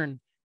burned.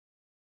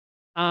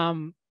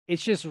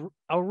 It's just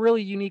a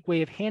really unique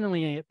way of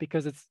handling it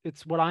because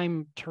it's what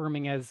I'm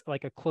terming as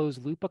a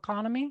closed loop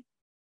economy,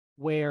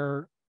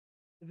 where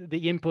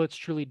the inputs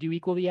truly do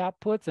equal the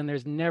outputs, and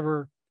you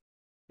never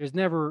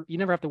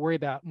have to worry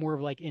about more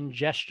of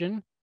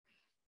ingestion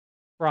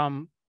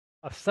from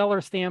a seller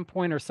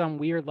standpoint or some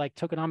weird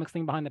tokenomics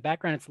thing behind the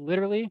background. It's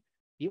literally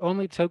the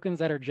only tokens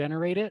that are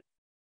generated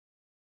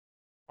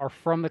are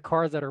from the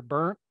cards that are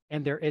burnt,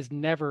 and there is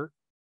never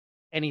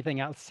anything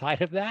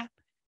outside of that.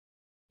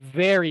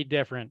 Very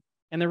different.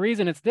 And the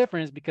reason it's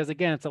different is because,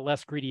 again, it's a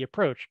less greedy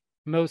approach.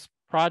 Most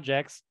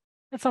projects,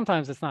 and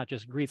sometimes it's not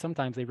just greed,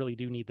 sometimes they really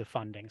do need the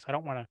funding. So I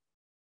don't want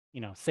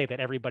to, say that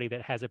everybody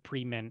that has a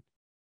pre-mint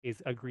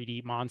is a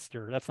greedy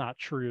monster. That's not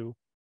true.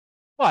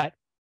 But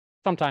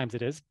sometimes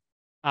it is.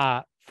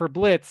 For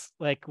Blitz,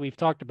 like we've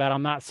talked about,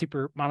 I'm not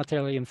super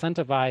monetarily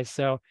incentivized.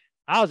 So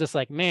I was just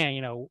like,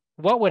 man,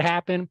 what would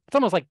happen? It's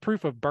almost like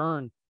proof of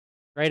burn,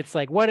 right? It's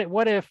like, what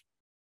if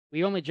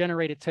we only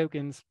generated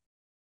tokens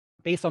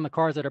based on the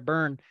cards that are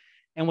burned?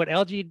 And what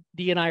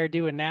LGD and I are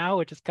doing now,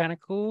 which is kind of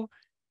cool,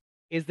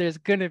 is there's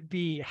going to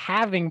be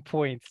halving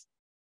points.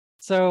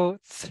 So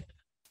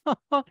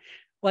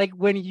like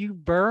when you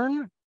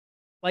burn,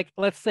 like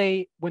let's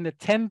say when the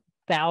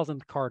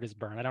 10,000th card is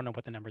burned, I don't know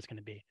what the number is going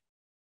to be.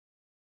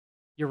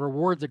 Your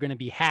rewards are going to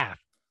be half.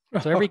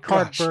 So every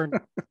card burned,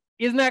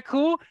 isn't that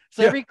cool?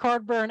 So every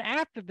card burned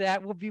after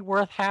that will be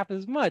worth half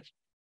as much.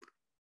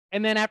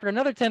 And then after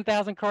another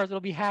 10,000 cards,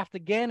 it'll be halved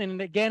again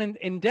and again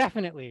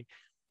indefinitely.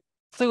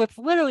 So it's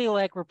literally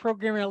like we're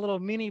programming a little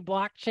mini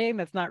blockchain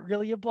that's not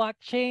really a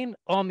blockchain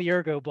on the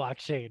Ergo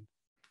blockchain.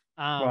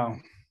 Wow.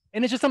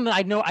 And it's just something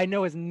I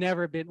know has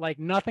never been, like,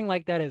 nothing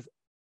like that has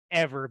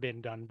ever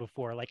been done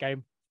before. Like,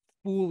 I'm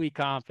fully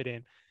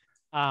confident.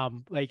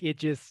 Like, it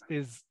just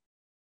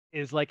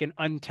is like an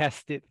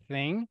untested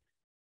thing.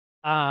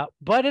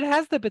 But it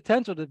has the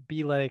potential to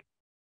be like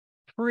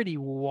pretty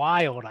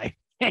wild, I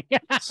think.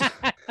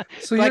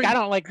 So like, I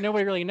don't, like,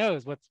 nobody really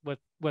knows what's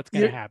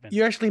going to happen.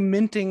 You're actually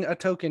minting a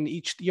token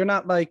each. You're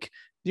not like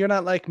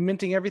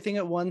minting everything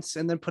at once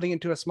and then putting it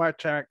into a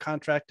smart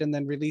contract and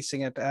then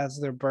releasing it as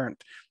they're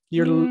burnt.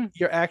 You're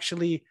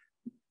actually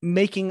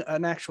making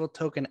an actual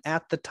token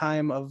at the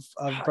time of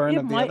burn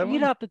of the other one.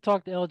 You'd have to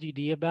talk to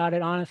LGD about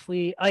it,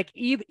 honestly. Like,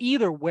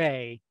 either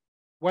way,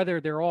 whether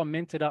they're all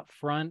minted up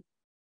front,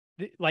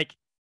 like,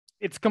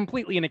 it's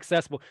completely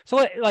inaccessible.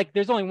 So like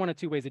there's only one of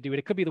two ways to do it.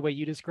 It could be the way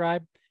you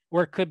described,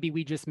 or it could be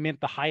we just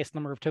mint the highest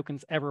number of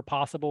tokens ever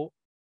possible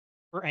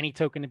for any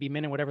token to be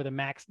minted, whatever the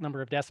max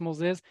number of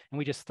decimals is, and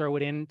we just throw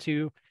it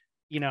into,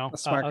 a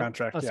smart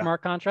contract.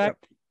 Smart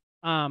contract.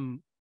 Yep.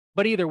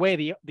 But either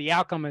way, the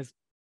outcome is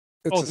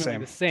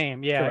ultimately the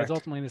same. Yeah, correct. It's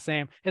ultimately the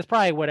same. It's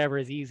probably whatever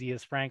is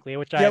easiest, frankly,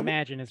 which I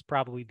imagine is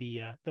probably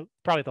the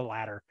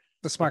latter.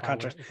 The smart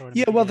contract.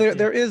 Yeah, well,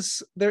 there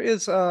is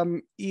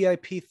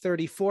EIP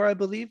 34, I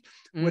believe,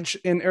 which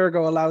in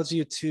Ergo allows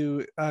you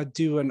to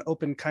do an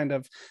open kind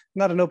of,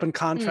 not an open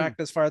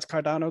contract as far as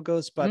Cardano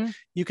goes, but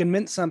you can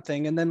mint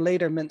something and then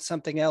later mint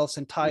something else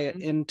and tie it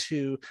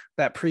into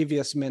that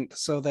previous mint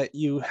so that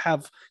you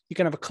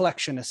can have a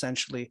collection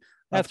essentially.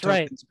 That's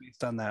right.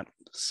 Based on that.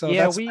 So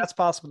that's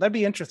possible. That'd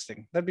be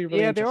interesting. That'd be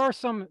really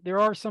interesting. There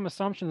are some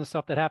assumptions and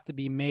stuff that have to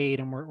be made,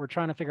 and we're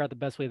trying to figure out the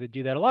best way to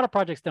do that. A lot of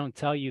projects don't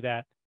tell you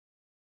that.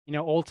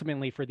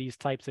 Ultimately for these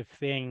types of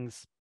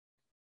things,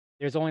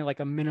 there's only like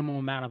a minimal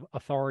amount of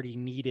authority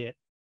needed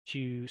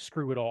to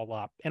screw it all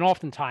up. And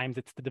oftentimes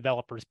it's the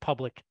developer's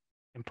public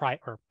and private,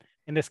 or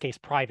in this case,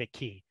 private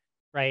key,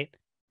 right?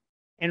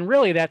 And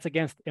really that's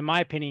against, in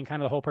my opinion,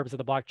 kind of the whole purpose of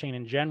the blockchain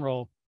in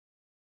general,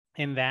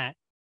 in that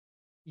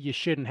you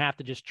shouldn't have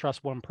to just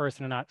trust one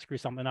person and not screw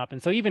something up.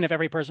 And so even if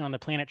every person on the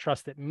planet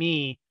trusted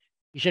me,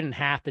 you shouldn't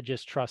have to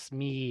just trust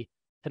me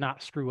to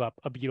not screw up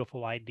a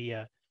beautiful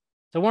idea.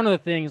 So one of the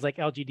things like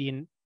LGD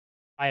and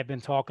I have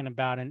been talking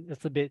about, and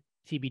it's a bit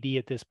TBD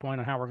at this point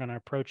on how we're going to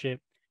approach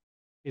it,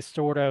 is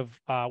sort of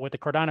what the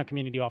Cardano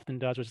community often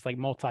does, which is like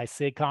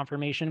multi-sig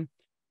confirmation,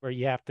 where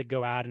you have to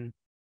go out and,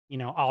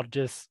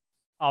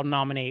 I'll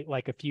nominate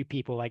like a few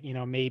people, like,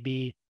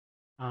 maybe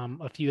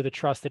a few of the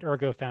trusted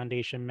Ergo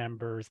Foundation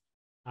members,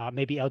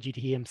 maybe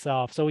LGD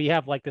himself. So we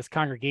have like this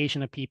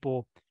congregation of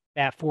people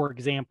that, for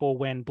example,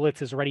 when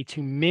Blitz is ready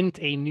to mint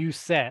a new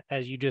set,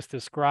 as you just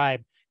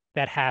described,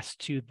 that has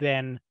to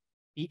then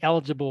be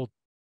eligible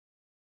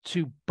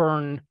to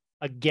burn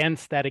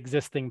against that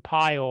existing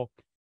pile,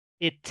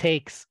 it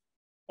takes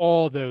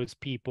all those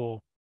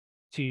people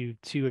to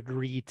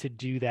agree to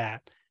do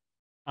that.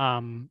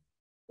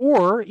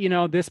 Or,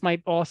 this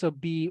might also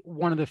be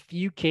one of the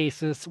few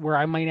cases where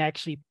I might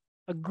actually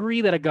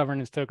agree that a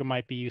governance token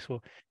might be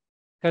useful,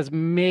 because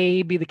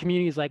maybe the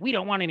community is like, we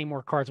don't want any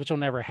more cards, which will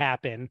never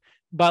happen.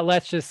 But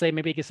let's just say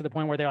maybe it gets to the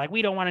point where they're like,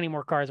 we don't want any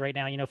more cards right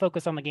now,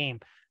 focus on the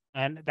game.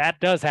 And that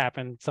does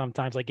happen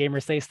sometimes, like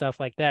gamers say stuff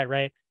like that,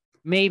 right?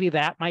 Maybe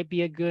that might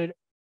be a good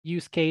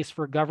use case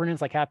for governance,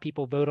 like have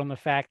people vote on the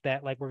fact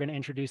that like we're going to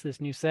introduce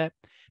this new set.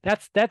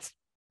 That's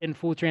in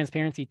full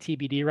transparency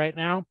TBD right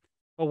now.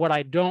 But what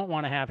I don't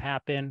want to have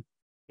happen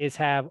is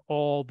have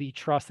all the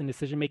trust and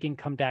decision making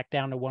come back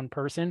down to one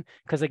person,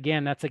 because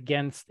again, that's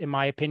against, in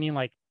my opinion,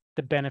 like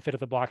the benefit of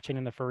the blockchain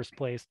in the first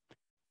place.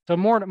 So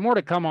more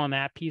to come on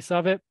that piece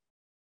of it.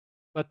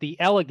 But the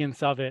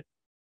elegance of it,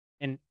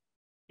 and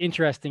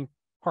interesting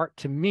part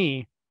to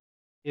me,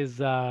 is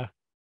the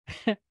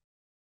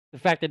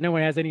fact that no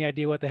one has any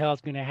idea what the hell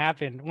is going to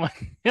happen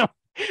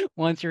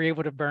once you're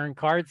able to burn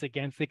cards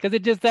against it, because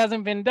it just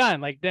hasn't been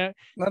done. Like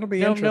that'll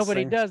be interesting.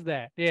 Nobody does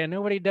that. Yeah,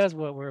 nobody does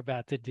what we're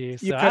about to do.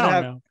 So I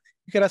don't know.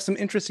 You could have some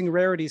interesting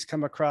rarities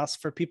come across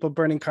for people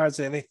burning cards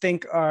that they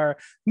think are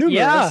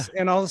numerous,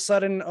 and all of a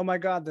sudden, oh my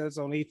God, there's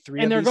only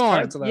 3 and of these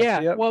cards left. Yeah,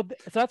 yep. Well,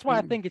 so that's why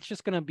I think it's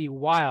just going to be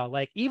wild.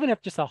 Like even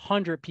if just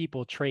 100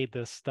 people trade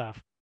this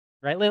stuff,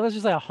 right? Let's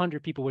just say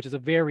 100 people, which is a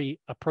very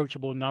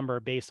approachable number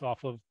based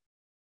off of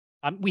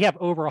We have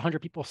over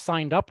 100 people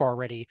signed up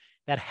already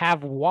that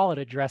have wallet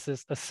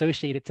addresses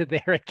associated to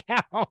their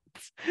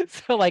accounts.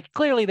 So like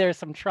clearly there's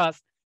some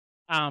trust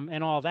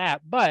and all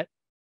that. But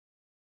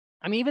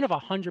I mean, even if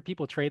 100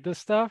 people trade this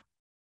stuff,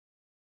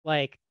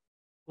 like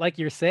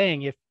you're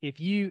saying, if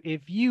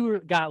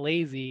you got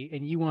lazy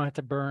and you wanted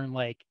to burn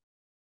like,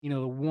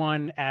 the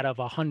 1 out of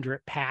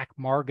 100 pack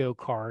Margot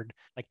card,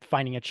 like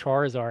finding a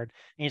Charizard, and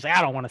you're like,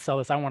 I don't want to sell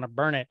this, I want to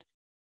burn it.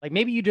 Like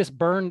maybe you just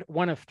burned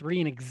 1 of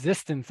 3 in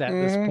existence at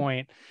this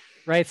point,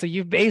 right? So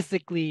you've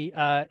basically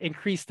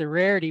increased the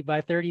rarity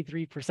by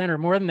 33% or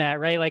more than that,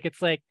 right? Like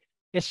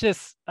it's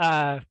just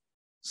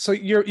so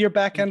your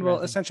back end will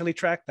essentially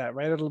track that,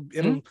 right?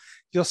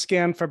 You'll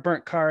scan for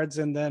burnt cards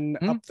and then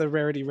up the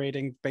rarity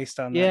rating based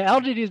on that. Yeah,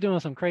 LGD is doing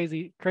some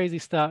crazy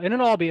stuff, and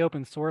it'll all be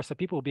open source, so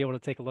people will be able to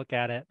take a look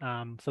at it.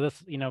 So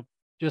this,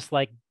 just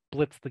like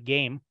Blitz the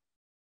game,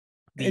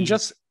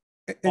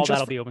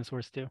 that'll be open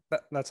source too.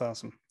 That's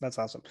awesome. That's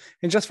awesome.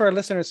 And just for our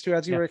listeners too,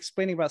 as you were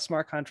explaining about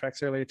smart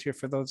contracts earlier too,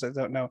 for those that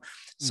don't know.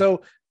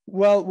 So,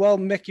 well,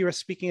 Mick, you were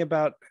speaking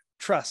about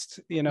trust.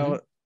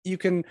 You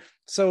can,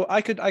 so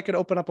I could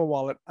open up a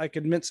wallet, I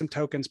could mint some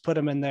tokens, put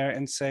them in there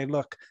and say,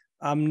 look,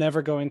 I'm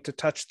never going to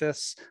touch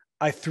this.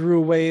 I threw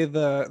away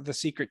the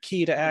secret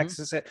key to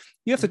access it.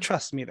 You have to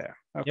trust me there.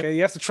 Okay.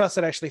 You have to trust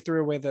that I actually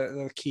threw away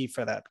the key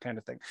for that kind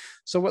of thing.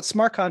 So what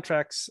smart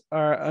contracts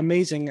are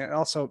amazing, and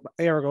also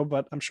Ergo,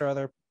 but I'm sure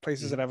other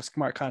places that have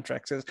smart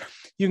contracts, is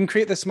you can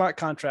create the smart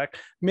contract.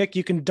 Mick,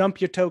 you can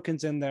dump your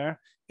tokens in there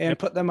and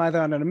put them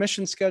either on an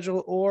emission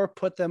schedule or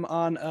put them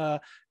on a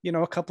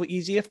couple of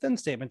easy if then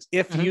statements.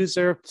 If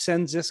user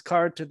sends this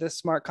card to this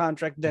smart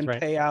contract, then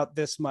pay out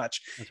this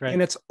much.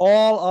 And it's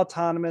all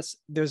autonomous.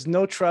 There's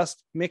no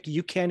trust. Mick,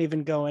 you can't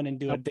even go in and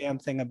do a damn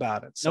thing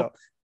about it. So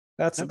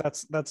that's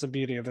the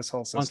beauty of this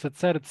whole system. Once it's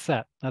set, it's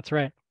set. That's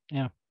right.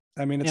 Yeah.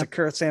 I mean, it's a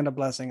curse and a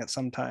blessing at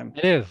some time.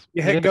 It is.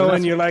 You hit go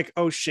and you're like,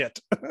 oh shit.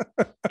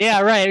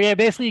 Yeah, right. Yeah,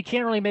 basically you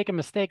can't really make a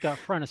mistake up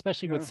front,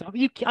 especially with some.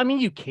 You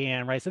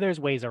can, right? So there's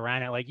ways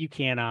around it. Like you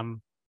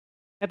can,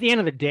 at the end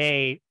of the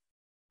day,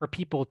 for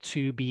people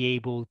to be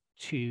able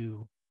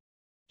to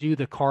do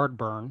the card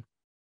burn,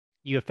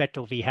 you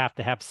effectively have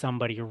to have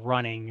somebody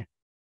running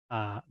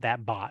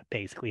that bot.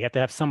 Basically, you have to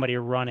have somebody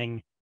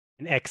running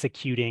and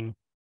executing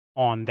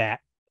on that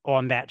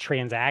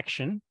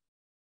transaction.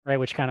 Right,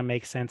 which kind of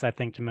makes sense, I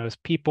think, to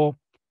most people.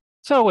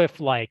 So if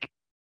like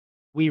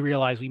we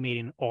realize we made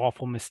an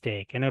awful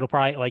mistake, and it'll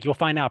probably like you'll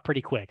find out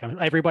pretty quick. I mean,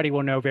 everybody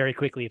will know very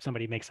quickly if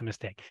somebody makes a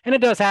mistake, and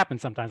it does happen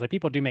sometimes. Like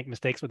people do make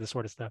mistakes with this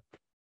sort of stuff.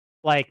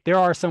 Like there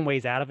are some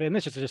ways out of it, and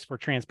this is just for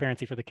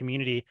transparency for the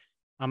community.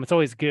 It's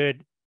always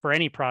good for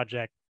any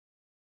project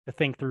to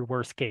think through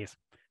worst case.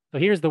 So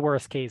here's the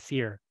worst case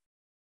here: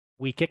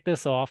 we kick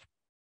this off,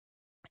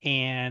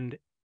 and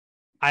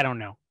I don't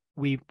know.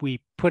 We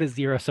put a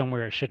 0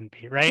 somewhere it shouldn't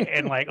be, right?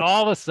 And like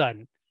all of a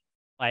sudden,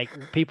 like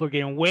people are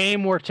getting way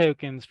more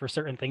tokens for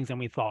certain things than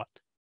we thought.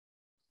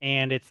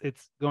 And it's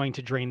going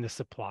to drain the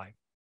supply.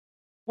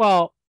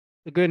 Well,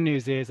 the good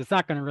news is it's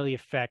not going to really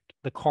affect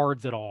the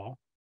cards at all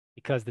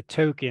because the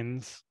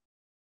tokens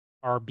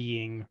are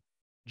being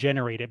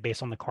generated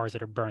based on the cards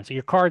that are burned. So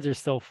your cards are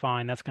still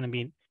fine. That's going to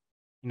be,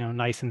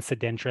 nice and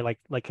sedentary,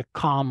 like a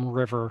calm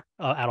river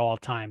at all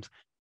times.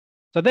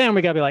 So then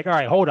we got to be like, all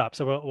right, hold up.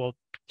 So we'll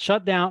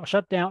shut down,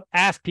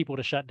 ask people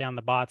to shut down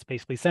the bots,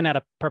 basically send out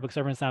a public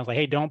server sounds like,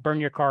 hey, don't burn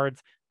your cards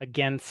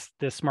against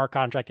this smart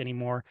contract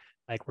anymore.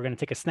 Like we're going to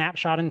take a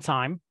snapshot in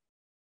time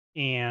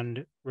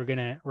and we're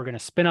going to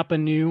spin up a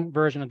new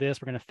version of this.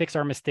 We're going to fix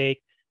our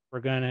mistake. We're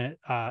going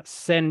to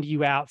send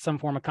you out some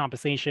form of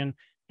compensation,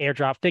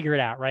 airdrop, figure it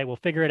out, right? We'll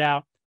figure it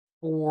out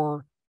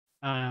for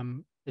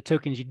the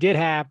tokens you did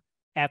have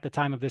at the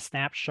time of this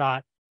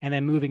snapshot. And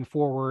then moving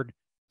forward,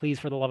 please,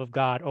 for the love of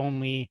God,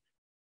 only,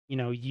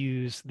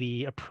 use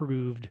the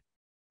approved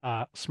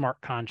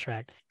smart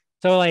contract.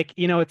 So like,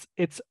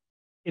 it's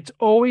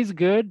always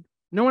good.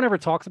 No one ever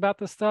talks about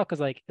this stuff because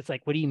like, it's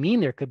like, what do you mean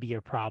there could be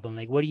a problem?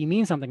 Like, what do you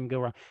mean something can go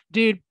wrong?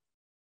 Dude,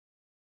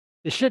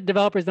 the shit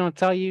developers don't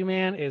tell you,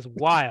 man, is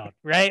wild,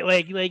 right?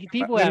 Like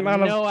people have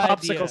no idea.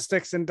 Popsicle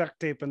sticks and duct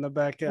tape in the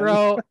back end.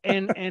 Bro,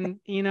 and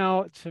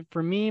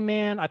for me,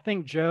 man, I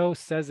think Joe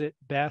says it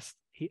best.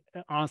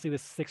 Honestly,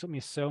 this sticks with me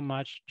so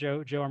much.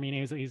 Joe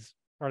Armini, he's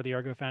part of the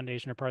Ergo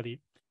Foundation, or part of the,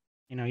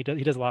 he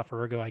does a lot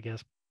for Ergo, I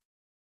guess.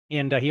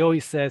 And he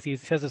always says, he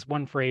says this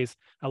one phrase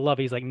I love.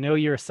 He's like, know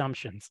your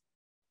assumptions,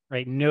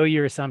 right? Know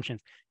your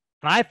assumptions.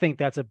 And I think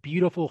that's a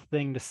beautiful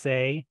thing to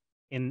say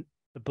in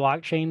the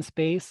blockchain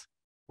space,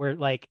 where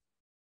like,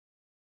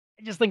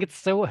 I just think it's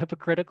so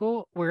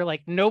hypocritical, where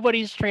like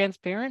nobody's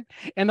transparent,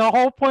 and the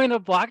whole point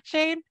of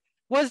blockchain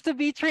was to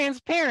be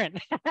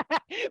transparent,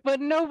 but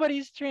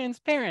nobody's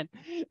transparent,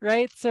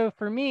 right? So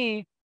for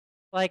me,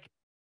 like,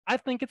 I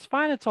think it's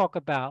fine to talk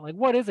about like,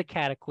 what is a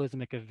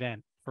cataclysmic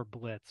event for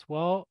Blitz?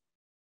 Well,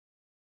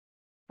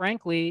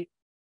 frankly,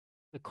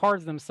 the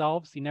cards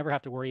themselves, you never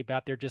have to worry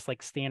about. They're just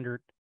like standard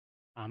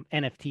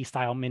NFT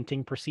style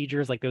minting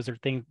procedures. Like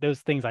those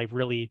things I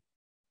really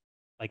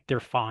Like they're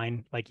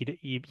fine. Like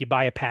you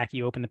buy a pack,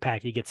 you open the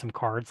pack, you get some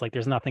cards. Like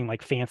there's nothing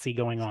like fancy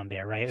going on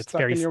there, right? It's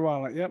Stuck in your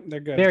wallet. Yep, they're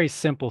good. Very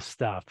simple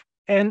stuff.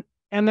 And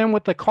then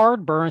with the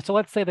card burn, so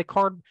let's say the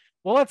card,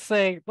 well,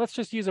 let's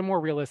just use a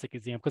more realistic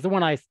example, because the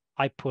one I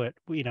put,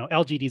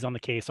 LGD's on the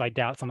case, so I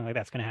doubt something like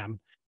that's going to happen.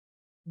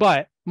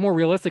 But more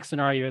realistic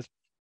scenario is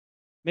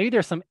maybe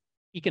there's some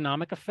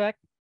economic effect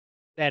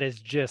that is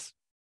just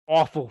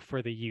awful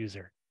for the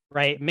user,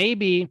 right?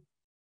 Maybe,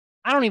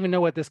 I don't even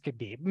know what this could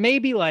be.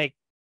 Maybe like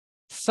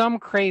some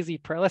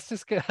crazy, let's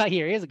just go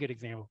here. Here's a good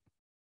example.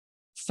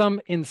 Some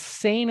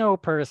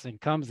insano person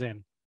comes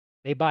in,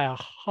 they buy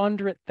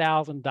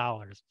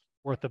 $100,000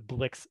 worth of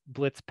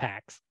Blitz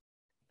packs.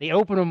 They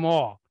open them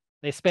all.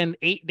 They spend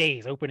 8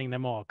 days opening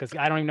them all, because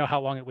I don't even know how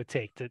long it would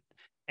take to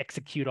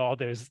execute all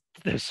those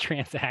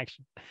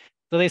transactions.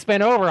 So they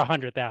spend over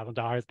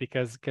 $100,000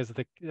 because of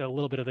a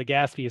little bit of the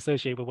gas fee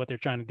associated with what they're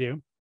trying to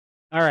do.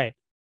 All right,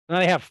 now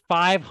they have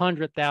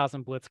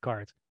 500,000 Blitz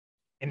cards,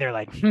 and they're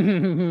like,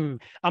 I'm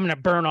gonna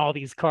burn all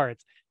these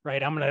cards,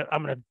 right? I'm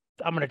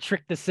gonna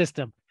trick the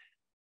system.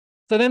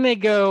 So then they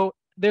go,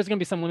 there's going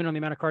to be some limit on the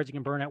amount of cards you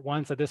can burn at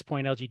once. At this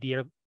point,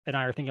 LGD and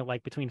I are thinking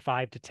like between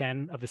 5 to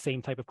 10 of the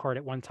same type of card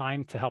at one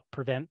time to help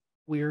prevent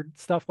weird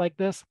stuff like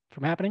this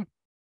from happening.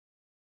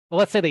 Well,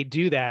 let's say they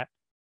do that.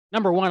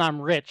 Number one,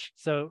 I'm rich,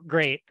 so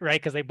great, right?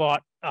 Because they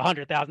bought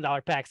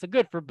 $100,000 pack. So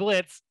good for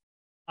Blitz.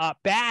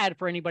 Bad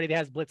for anybody that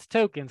has Blitz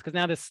tokens, because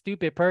now this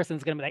stupid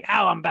person's going to be like,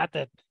 oh, I'm about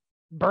to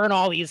burn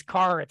all these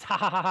cards. Ha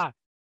ha ha ha.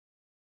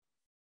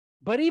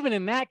 But even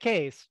in that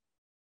case,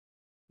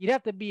 you'd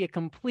have to be a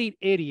complete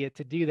idiot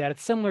to do that.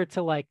 It's similar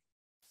to like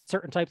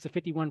certain types of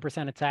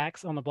 51%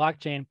 attacks on the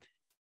blockchain,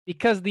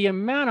 because the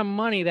amount of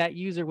money that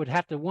user would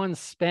have to, one,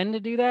 spend to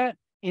do that,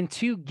 and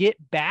two, get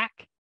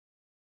back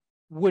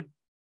would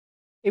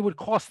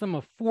cost them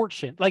a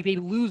fortune. Like they'd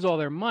lose all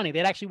their money.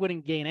 They actually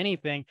wouldn't gain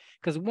anything,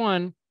 because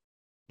one,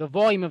 the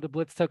volume of the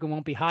Blitz token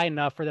won't be high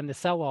enough for them to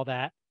sell all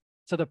that.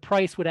 So the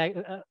price would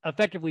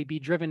effectively be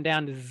driven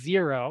down to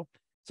zero.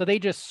 So they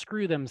just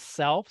screw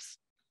themselves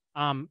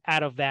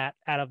out of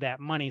that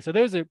money. So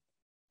those are,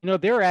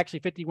 there are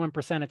actually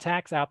 51%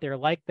 attacks out there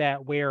like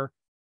that, where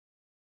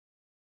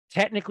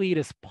technically it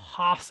is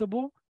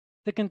possible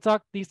to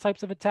conduct these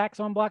types of attacks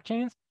on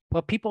blockchains,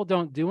 but people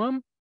don't do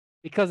them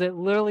because it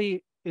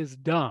literally is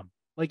dumb.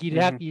 Like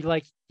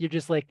you're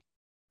just like,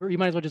 or you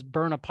might as well just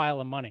burn a pile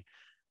of money.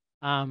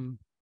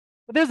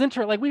 But there's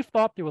like we've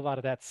thought through a lot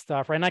of that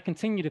stuff, right? And I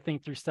continue to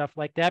think through stuff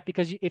like that,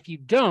 because if you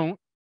don't,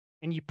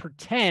 and you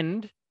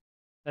pretend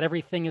that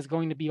everything is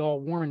going to be all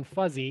warm and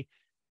fuzzy,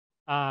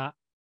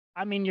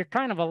 I mean, you're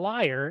kind of a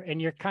liar,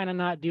 and you're kind of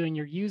not doing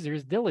your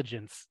users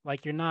diligence.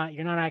 Like you're not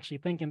actually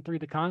thinking through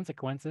the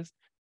consequences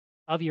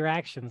of your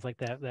actions, like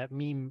that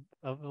meme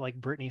of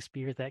like Britney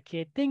Spears, that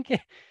kid, think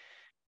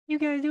you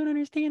guys don't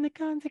understand the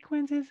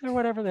consequences, or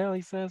whatever the hell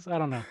he says. I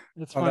don't know.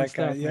 It's fun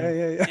stuff. Yeah.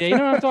 Yeah, you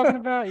know what I'm talking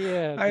about?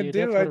 Yeah, I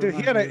do.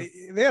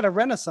 They had a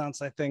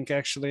renaissance, I think,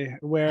 actually,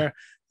 where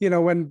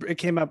when it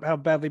came up how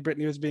badly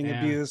Britney was being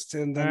abused,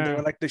 and then they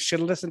were like, they should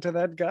have listened to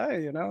that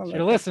guy, Should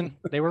have listened.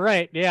 They were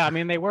right. Yeah, I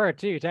mean, they were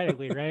too,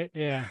 technically, right?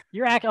 Yeah.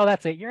 Oh,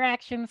 that's it. Your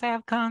actions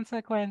have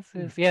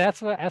consequences. Yeah,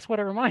 that's what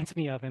it reminds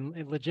me of,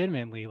 and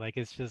legitimately, like,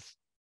 it's just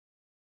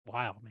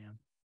wild, man.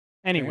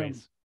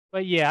 Anyways,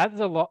 but yeah, that's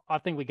a lot. I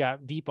think we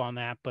got deep on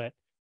that, but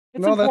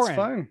it's important. That's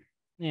fine.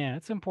 Yeah,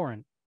 it's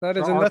important. That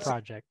is, and that's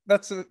project.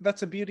 That's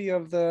a beauty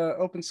of the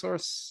open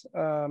source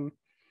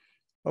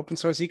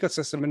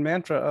ecosystem and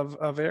mantra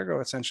of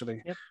Ergo,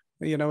 essentially. Yep.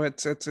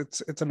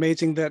 It's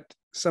amazing that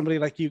somebody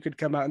like you could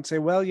come out and say,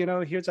 well,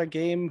 here's our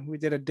game. We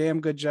did a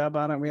damn good job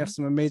on it. We have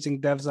some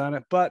amazing devs on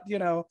it, but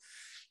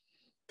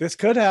this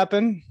could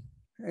happen.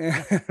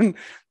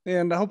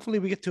 And hopefully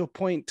we get to a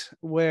point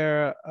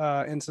where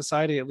in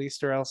society, at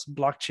least, or else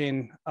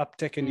blockchain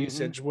uptick in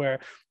usage, where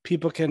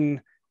people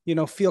can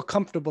feel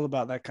comfortable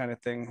about that kind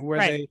of thing,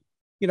 where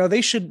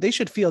they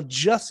should feel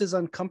just as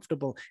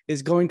uncomfortable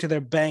as going to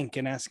their bank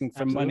and asking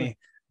for money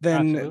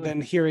than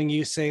hearing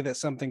you say that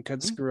something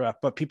could screw up.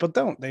 But people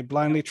don't. They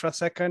blindly trust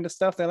that kind of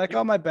stuff. They're like,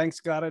 oh, my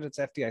bank's got it, it's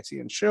FDIC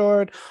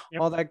insured,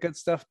 all that good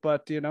stuff.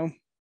 But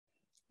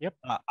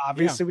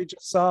obviously we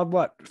just saw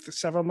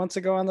several months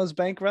ago on those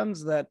bank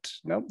runs that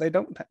nope, they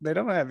don't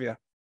have you.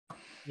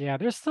 Yeah,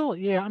 there's still,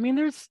 I mean,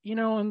 there's, in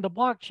the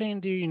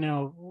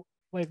blockchain,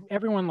 like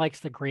everyone likes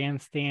to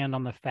grandstand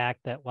on the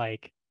fact that,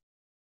 like,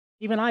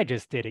 even I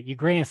just did it. You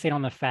grandstand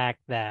on the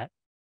fact that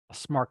a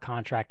smart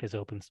contract is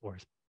open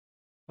source.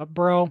 But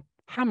bro,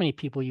 how many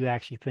people you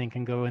actually think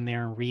can go in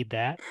there and read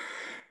that?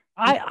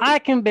 I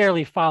can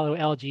barely follow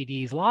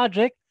LGD's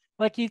logic.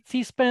 Like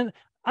he spent,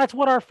 that's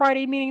what our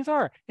Friday meetings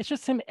are. It's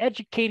just him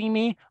educating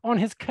me on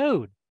his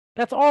code.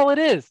 That's all it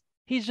is.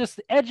 He's just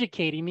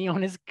educating me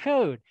on his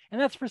code. And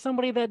that's for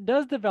somebody that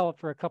does develop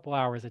for a couple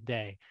hours a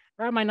day.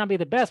 Or I might not be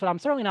the best, but I'm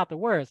certainly not the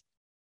worst.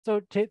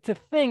 So to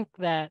think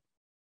that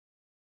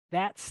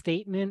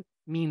statement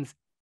means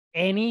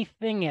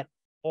anything at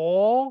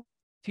all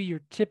to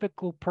your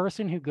typical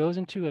person who goes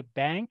into a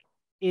bank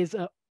is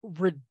a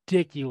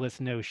ridiculous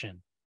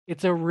notion.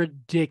 It's a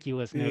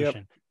ridiculous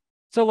notion.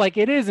 So like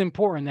it is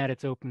important that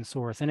it's open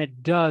source, and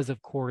it does,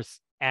 of course,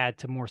 add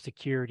to more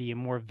security and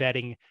more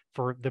vetting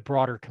for the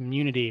broader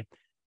community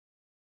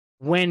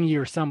when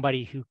you're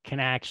somebody who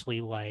can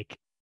actually like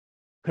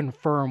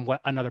confirm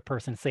what another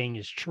person's saying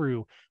is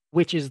true,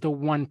 which is the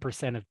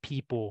 1% of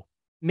people,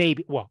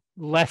 maybe, well,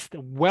 less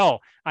than,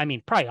 well, I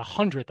mean, probably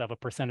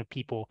 100% of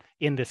people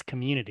in this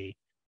community,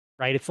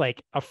 right? It's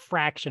like a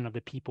fraction of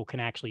the people can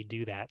actually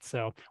do that.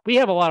 So we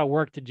have a lot of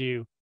work to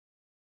do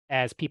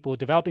as people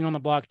developing on the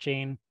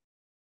blockchain,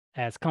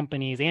 as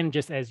companies, and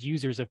just as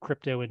users of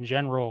crypto in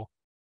general,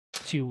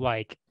 to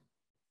like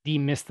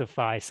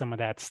demystify some of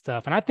that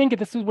stuff. And I think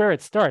this is where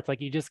it starts.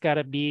 Like, you just got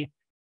to be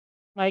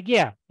like,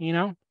 yeah, you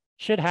know,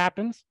 shit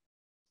happens.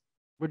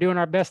 We're doing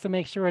our best to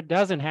make sure it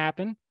doesn't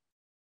happen.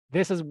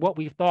 This is what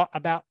we thought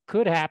about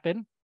could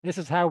happen. This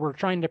is how we're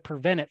trying to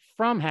prevent it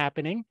from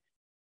happening.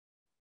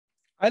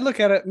 I look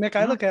at it, Mick,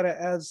 I look at it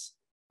as,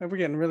 we're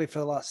getting really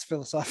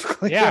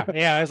philosophical. Yeah,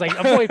 yeah. It's like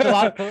avoid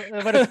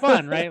philosophical, but it's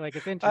fun, right? Like,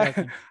 it's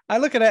interesting. I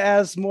look at it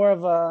as more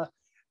of a,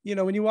 you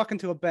know, when you walk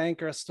into a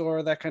bank or a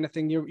store, that kind of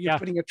thing, you're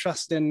putting your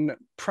trust in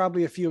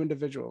probably a few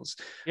individuals.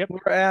 Yep.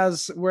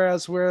 Whereas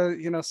where,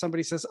 you know,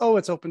 somebody says, oh,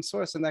 it's open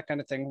source and that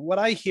kind of thing. What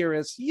I hear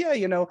is, yeah,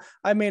 you know,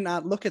 I may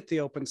not look at the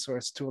open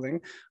source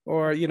tooling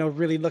or, you know,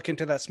 really look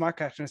into that smart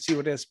contract and see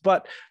what it is,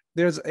 but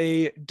there's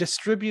a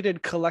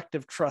distributed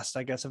collective trust,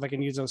 I guess, if I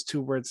can use those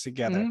two words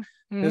together.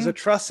 There's a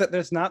trust that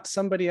there's not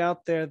somebody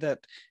out there that,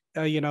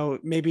 you know,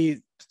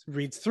 maybe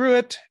reads through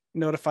it,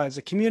 notifies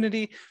the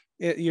community.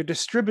 You're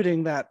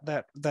distributing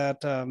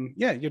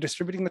you're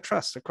distributing the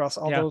trust across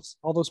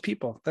all those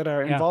people that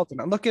are involved in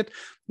it.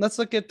 Let's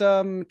look at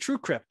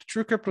TrueCrypt.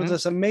 TrueCrypt was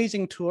this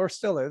amazing tool, or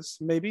still is,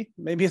 maybe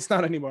it's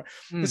not anymore.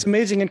 This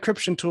amazing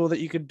encryption tool that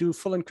you could do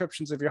full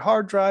encryptions of your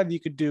hard drive.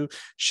 You could do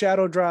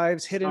shadow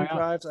drives, hidden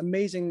drives,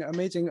 amazing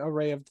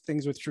array of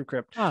things with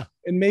TrueCrypt.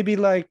 And maybe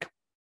like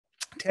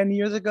 10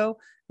 years ago,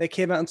 they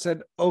came out and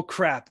said, oh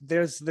crap,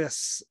 there's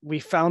this, we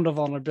found a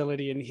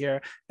vulnerability in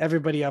here,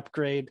 everybody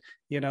upgrade,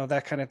 you know,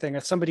 that kind of thing.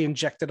 Or somebody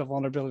injected a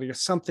vulnerability or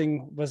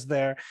something was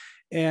there.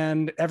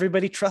 And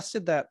everybody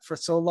trusted that for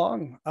so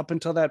long up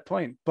until that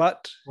point.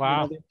 But you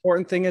know, the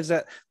important thing is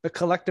that the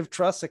collective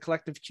trust, the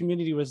collective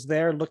community was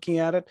there looking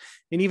at it.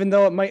 And even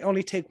though it might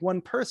only take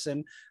one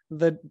person,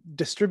 the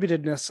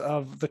distributedness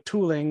of the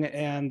tooling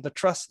and the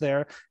trust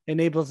there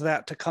enables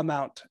that to come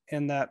out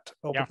in that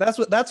open. That's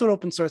what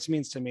open source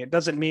means to me. It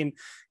doesn't mean,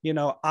 you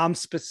know,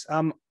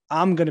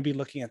 I'm going to be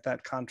looking at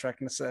that contract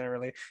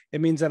necessarily.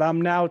 It means that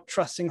I'm now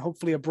trusting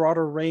hopefully a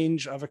broader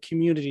range of a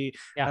community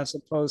as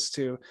opposed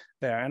to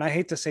there. And I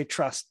hate to say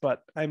trust,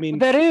 but I mean,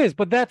 that's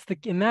the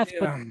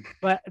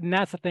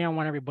thing I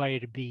want everybody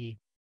to be,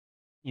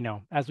 you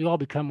know, as we all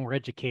become more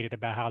educated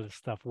about how this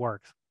stuff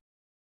works.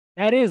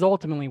 That is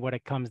ultimately what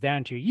it comes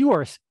down to. You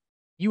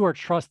are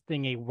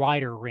trusting a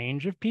wider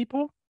range of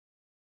people,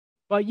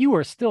 but you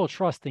are still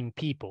trusting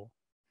people.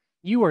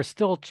 You are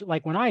still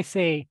like, when I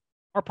say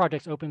our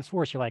project's open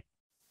source, you're like,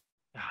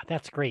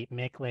 that's great,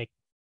 Mick. Like,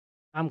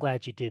 I'm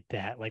glad you did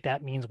that. Like,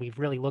 that means we've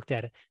really looked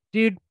at it.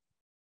 Dude,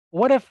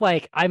 what if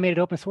like I made it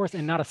open source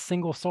and not a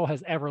single soul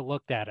has ever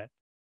looked at it?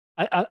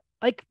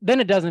 Then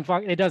it doesn't,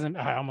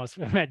 I almost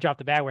dropped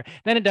the bad word.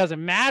 Then it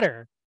doesn't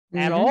matter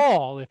at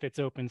all if it's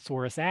open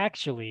source,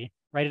 actually,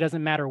 right? It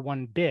doesn't matter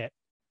one bit.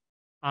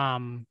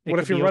 What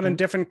if you're running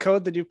different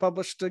code that you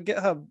published to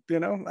GitHub? You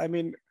know, I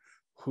mean,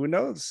 who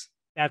knows?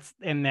 That's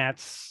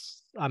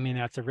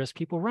a risk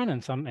people run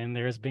and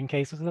there's been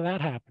cases of that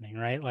happening,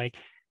 right? Like,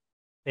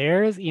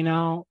 there's, you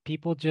know,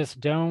 people just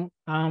don't,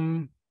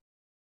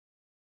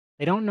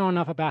 they don't know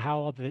enough about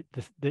how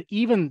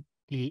even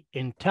the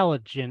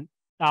intelligent,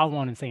 I don't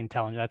want to say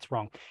intelligent, that's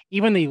wrong.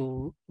 Even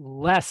the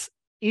less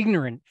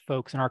ignorant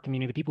folks in our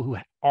community, the people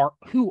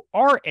who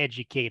are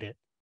educated,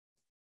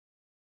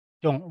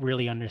 don't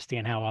really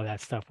understand how all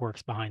that stuff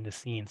works behind the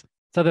scenes.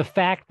 So the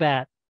fact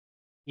that,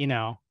 you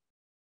know,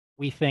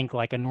 we think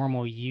like a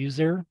normal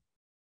user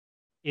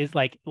is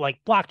like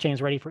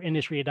blockchain's ready for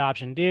industry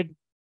adoption, dude.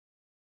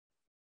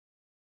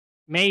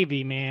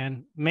 Maybe,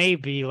 man,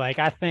 maybe. Like,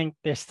 I think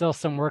there's still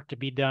some work to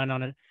be done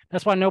on it.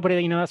 That's why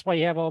that's why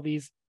you have all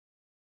these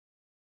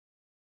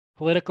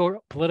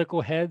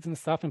political heads and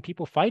stuff and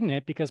people fighting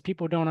it, because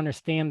people don't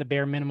understand the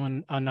bare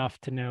minimum enough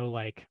to know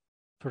like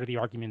sort of the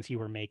arguments you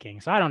were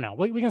making. So I don't know.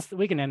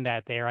 We can end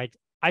that there.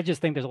 I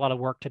just think there's a lot of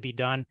work to be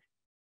done.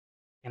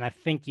 And I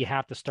think you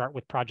have to start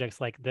with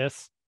projects like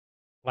this,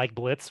 like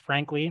Blitz,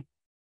 frankly,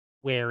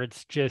 where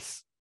it's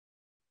just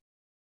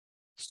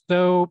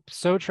so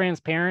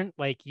transparent.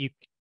 Like you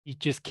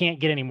just can't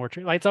get any more.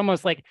 Like, it's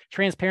almost like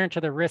transparent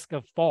to the risk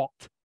of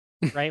fault,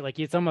 right? Like,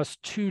 it's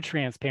almost too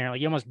transparent.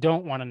 Like, you almost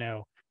don't want to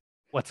know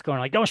what's going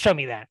on. Like, don't show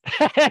me that.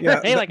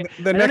 Yeah, right?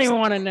 I don't even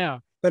want to know.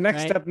 The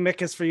next step,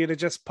 Mick, is for you to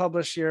just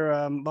publish your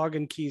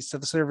login keys to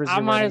the servers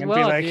you're running and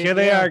be like, dude, here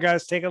they are,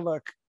 guys. Take a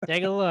look.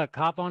 Take a look.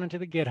 Hop on into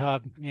the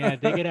GitHub. Yeah,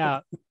 dig it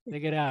out.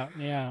 Dig it out.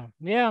 Yeah,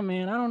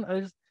 man.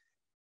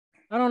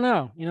 I don't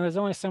know. You know, there's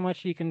only so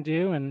much you can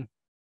do, and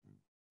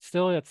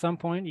still, at some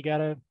point, you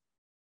gotta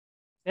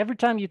every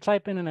time you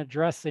type in an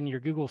address in your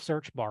Google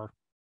search bar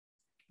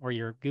or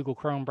your Google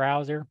Chrome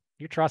browser,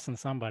 you're trusting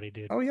somebody,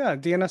 dude. Oh yeah,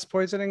 DNS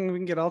poisoning. We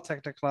can get all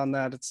technical on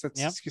that.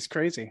 Yep. It's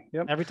crazy.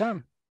 Yep. Every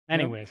time.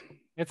 Anyways, yep.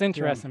 It's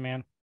interesting,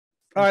 man.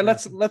 All right,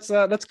 let's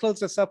close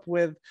this up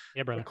with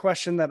a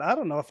question that I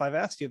don't know if I've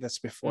asked you this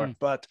before,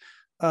 but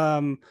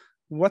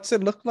what's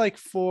it look like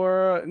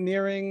for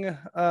nearing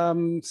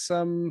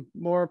some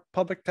more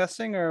public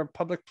testing or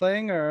public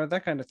playing or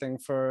that kind of thing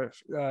for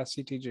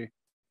CTG?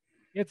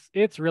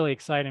 It's really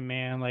exciting,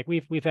 man. Like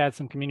we've had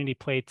some community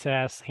play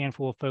tests,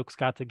 handful of folks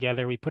got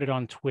together, we put it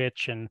on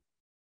Twitch and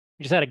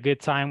we just had a good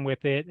time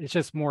with it. It's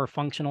just more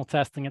functional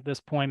testing at this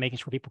point, making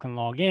sure people can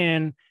log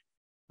in,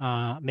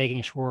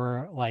 making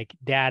sure like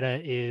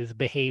data is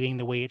behaving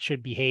the way it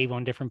should behave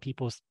on different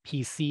people's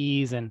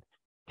PCs and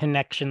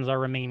connections are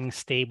remaining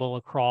stable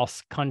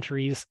across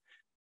countries.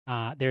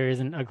 There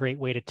isn't a great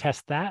way to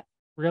test that,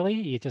 really.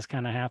 You just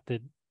kind of have to,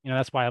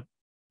 that's why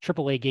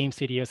AAA game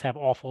studios have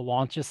awful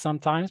launches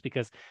sometimes,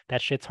 because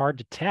that shit's hard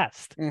to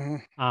test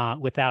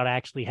without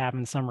actually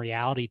having some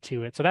reality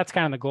to it. So that's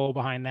kind of the goal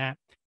behind that.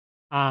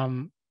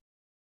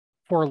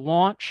 For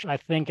launch, I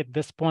think at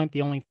this point,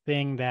 the only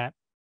thing that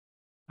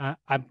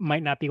I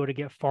might not be able to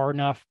get far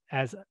enough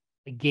as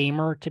a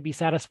gamer to be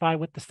satisfied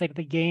with the state of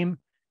the game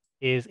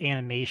is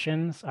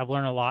animations. I've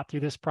learned a lot through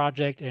this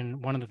project,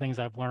 and one of the things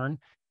I've learned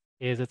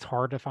is it's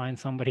hard to find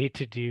somebody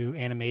to do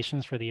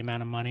animations for the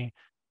amount of money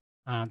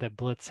that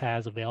Blitz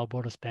has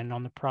available to spend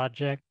on the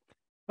project.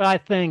 But I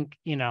think,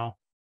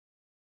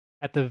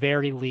 at the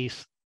very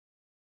least,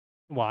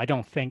 well,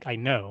 I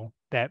know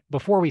that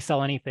before we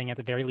sell anything, at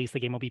the very least, the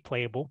game will be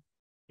playable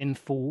in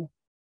full.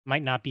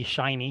 Might not be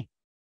shiny.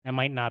 It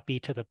might not be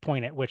to the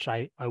point at which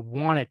I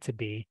want it to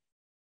be.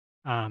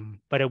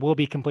 But it will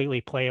be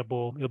completely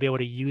playable. You'll be able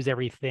to use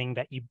everything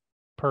that you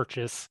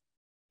purchase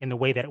in the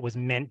way that it was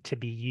meant to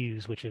be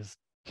used, which is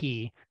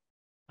key.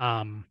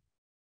 And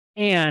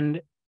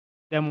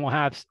then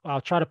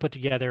I'll try to put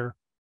together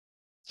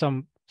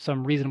some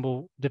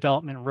reasonable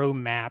development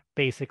roadmap,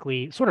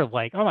 basically sort of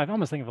like, I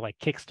almost think of like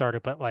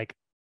Kickstarter, but like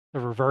the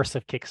reverse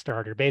of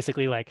Kickstarter.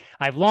 Basically, like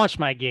I've launched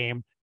my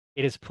game,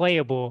 it is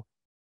playable.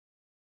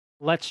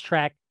 Let's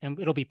track, and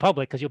it'll be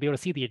public because you'll be able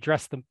to see the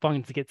address the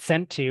funds get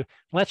sent to.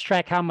 Let's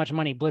track how much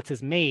money Blitz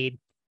has made.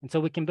 And so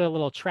we can build a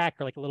little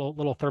tracker, like a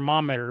little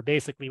thermometer,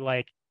 basically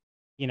like,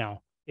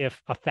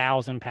 if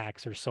 1,000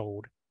 packs are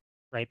sold,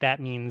 right?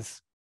 That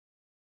means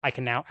I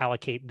can now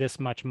allocate this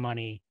much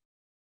money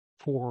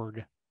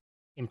toward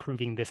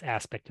improving this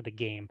aspect of the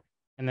game.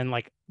 And then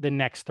like the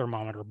next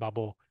thermometer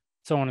bubble,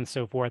 so on and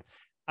so forth.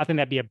 I think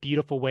that'd be a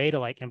beautiful way to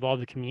like involve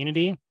the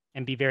community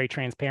and be very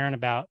transparent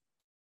about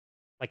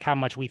like how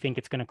much we think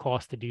it's going to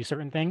cost to do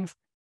certain things.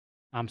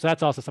 So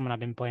that's also something I've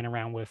been playing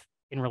around with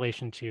in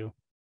relation to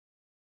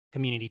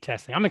community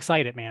testing. I'm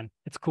excited, man.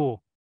 It's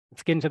cool.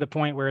 It's getting to the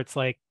point where it's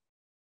like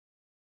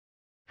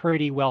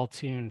pretty well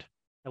tuned,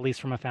 at least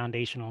from a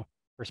foundational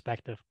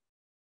perspective.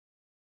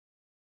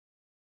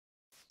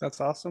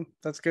 That's awesome.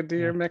 That's good to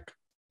hear, Mick.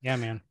 Yeah,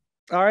 man.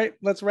 All right,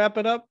 let's wrap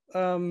it up.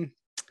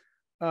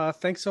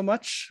 Thanks so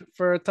much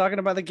for talking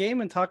about the game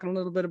and talking a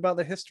little bit about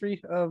the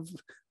history of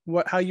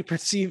how you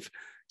perceive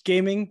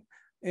gaming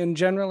in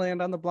general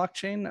and on the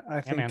blockchain.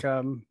 I think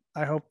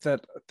I hope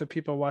that the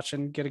people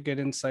watching get a good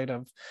insight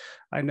of.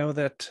 I know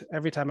that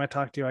every time I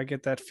talk to you, I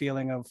get that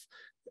feeling of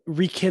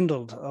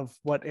rekindled of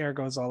what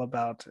Ergo is all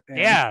about. And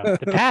yeah,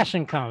 the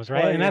passion comes,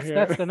 right?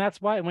 And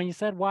that's why when you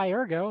said why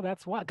Ergo,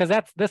 that's why, because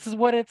this is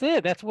what it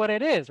is. That's what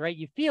it is, right?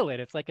 You feel it.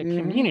 It's like a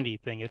community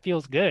thing. It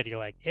feels good. You're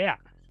like, yeah,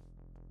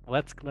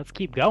 let's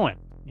keep going.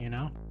 I don't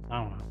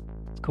know.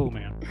 It's cool,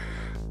 man.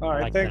 All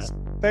right, thanks,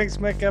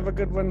 Mick. Have a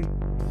good one.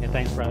 Yeah,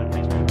 thanks, brother.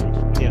 Thanks, brother.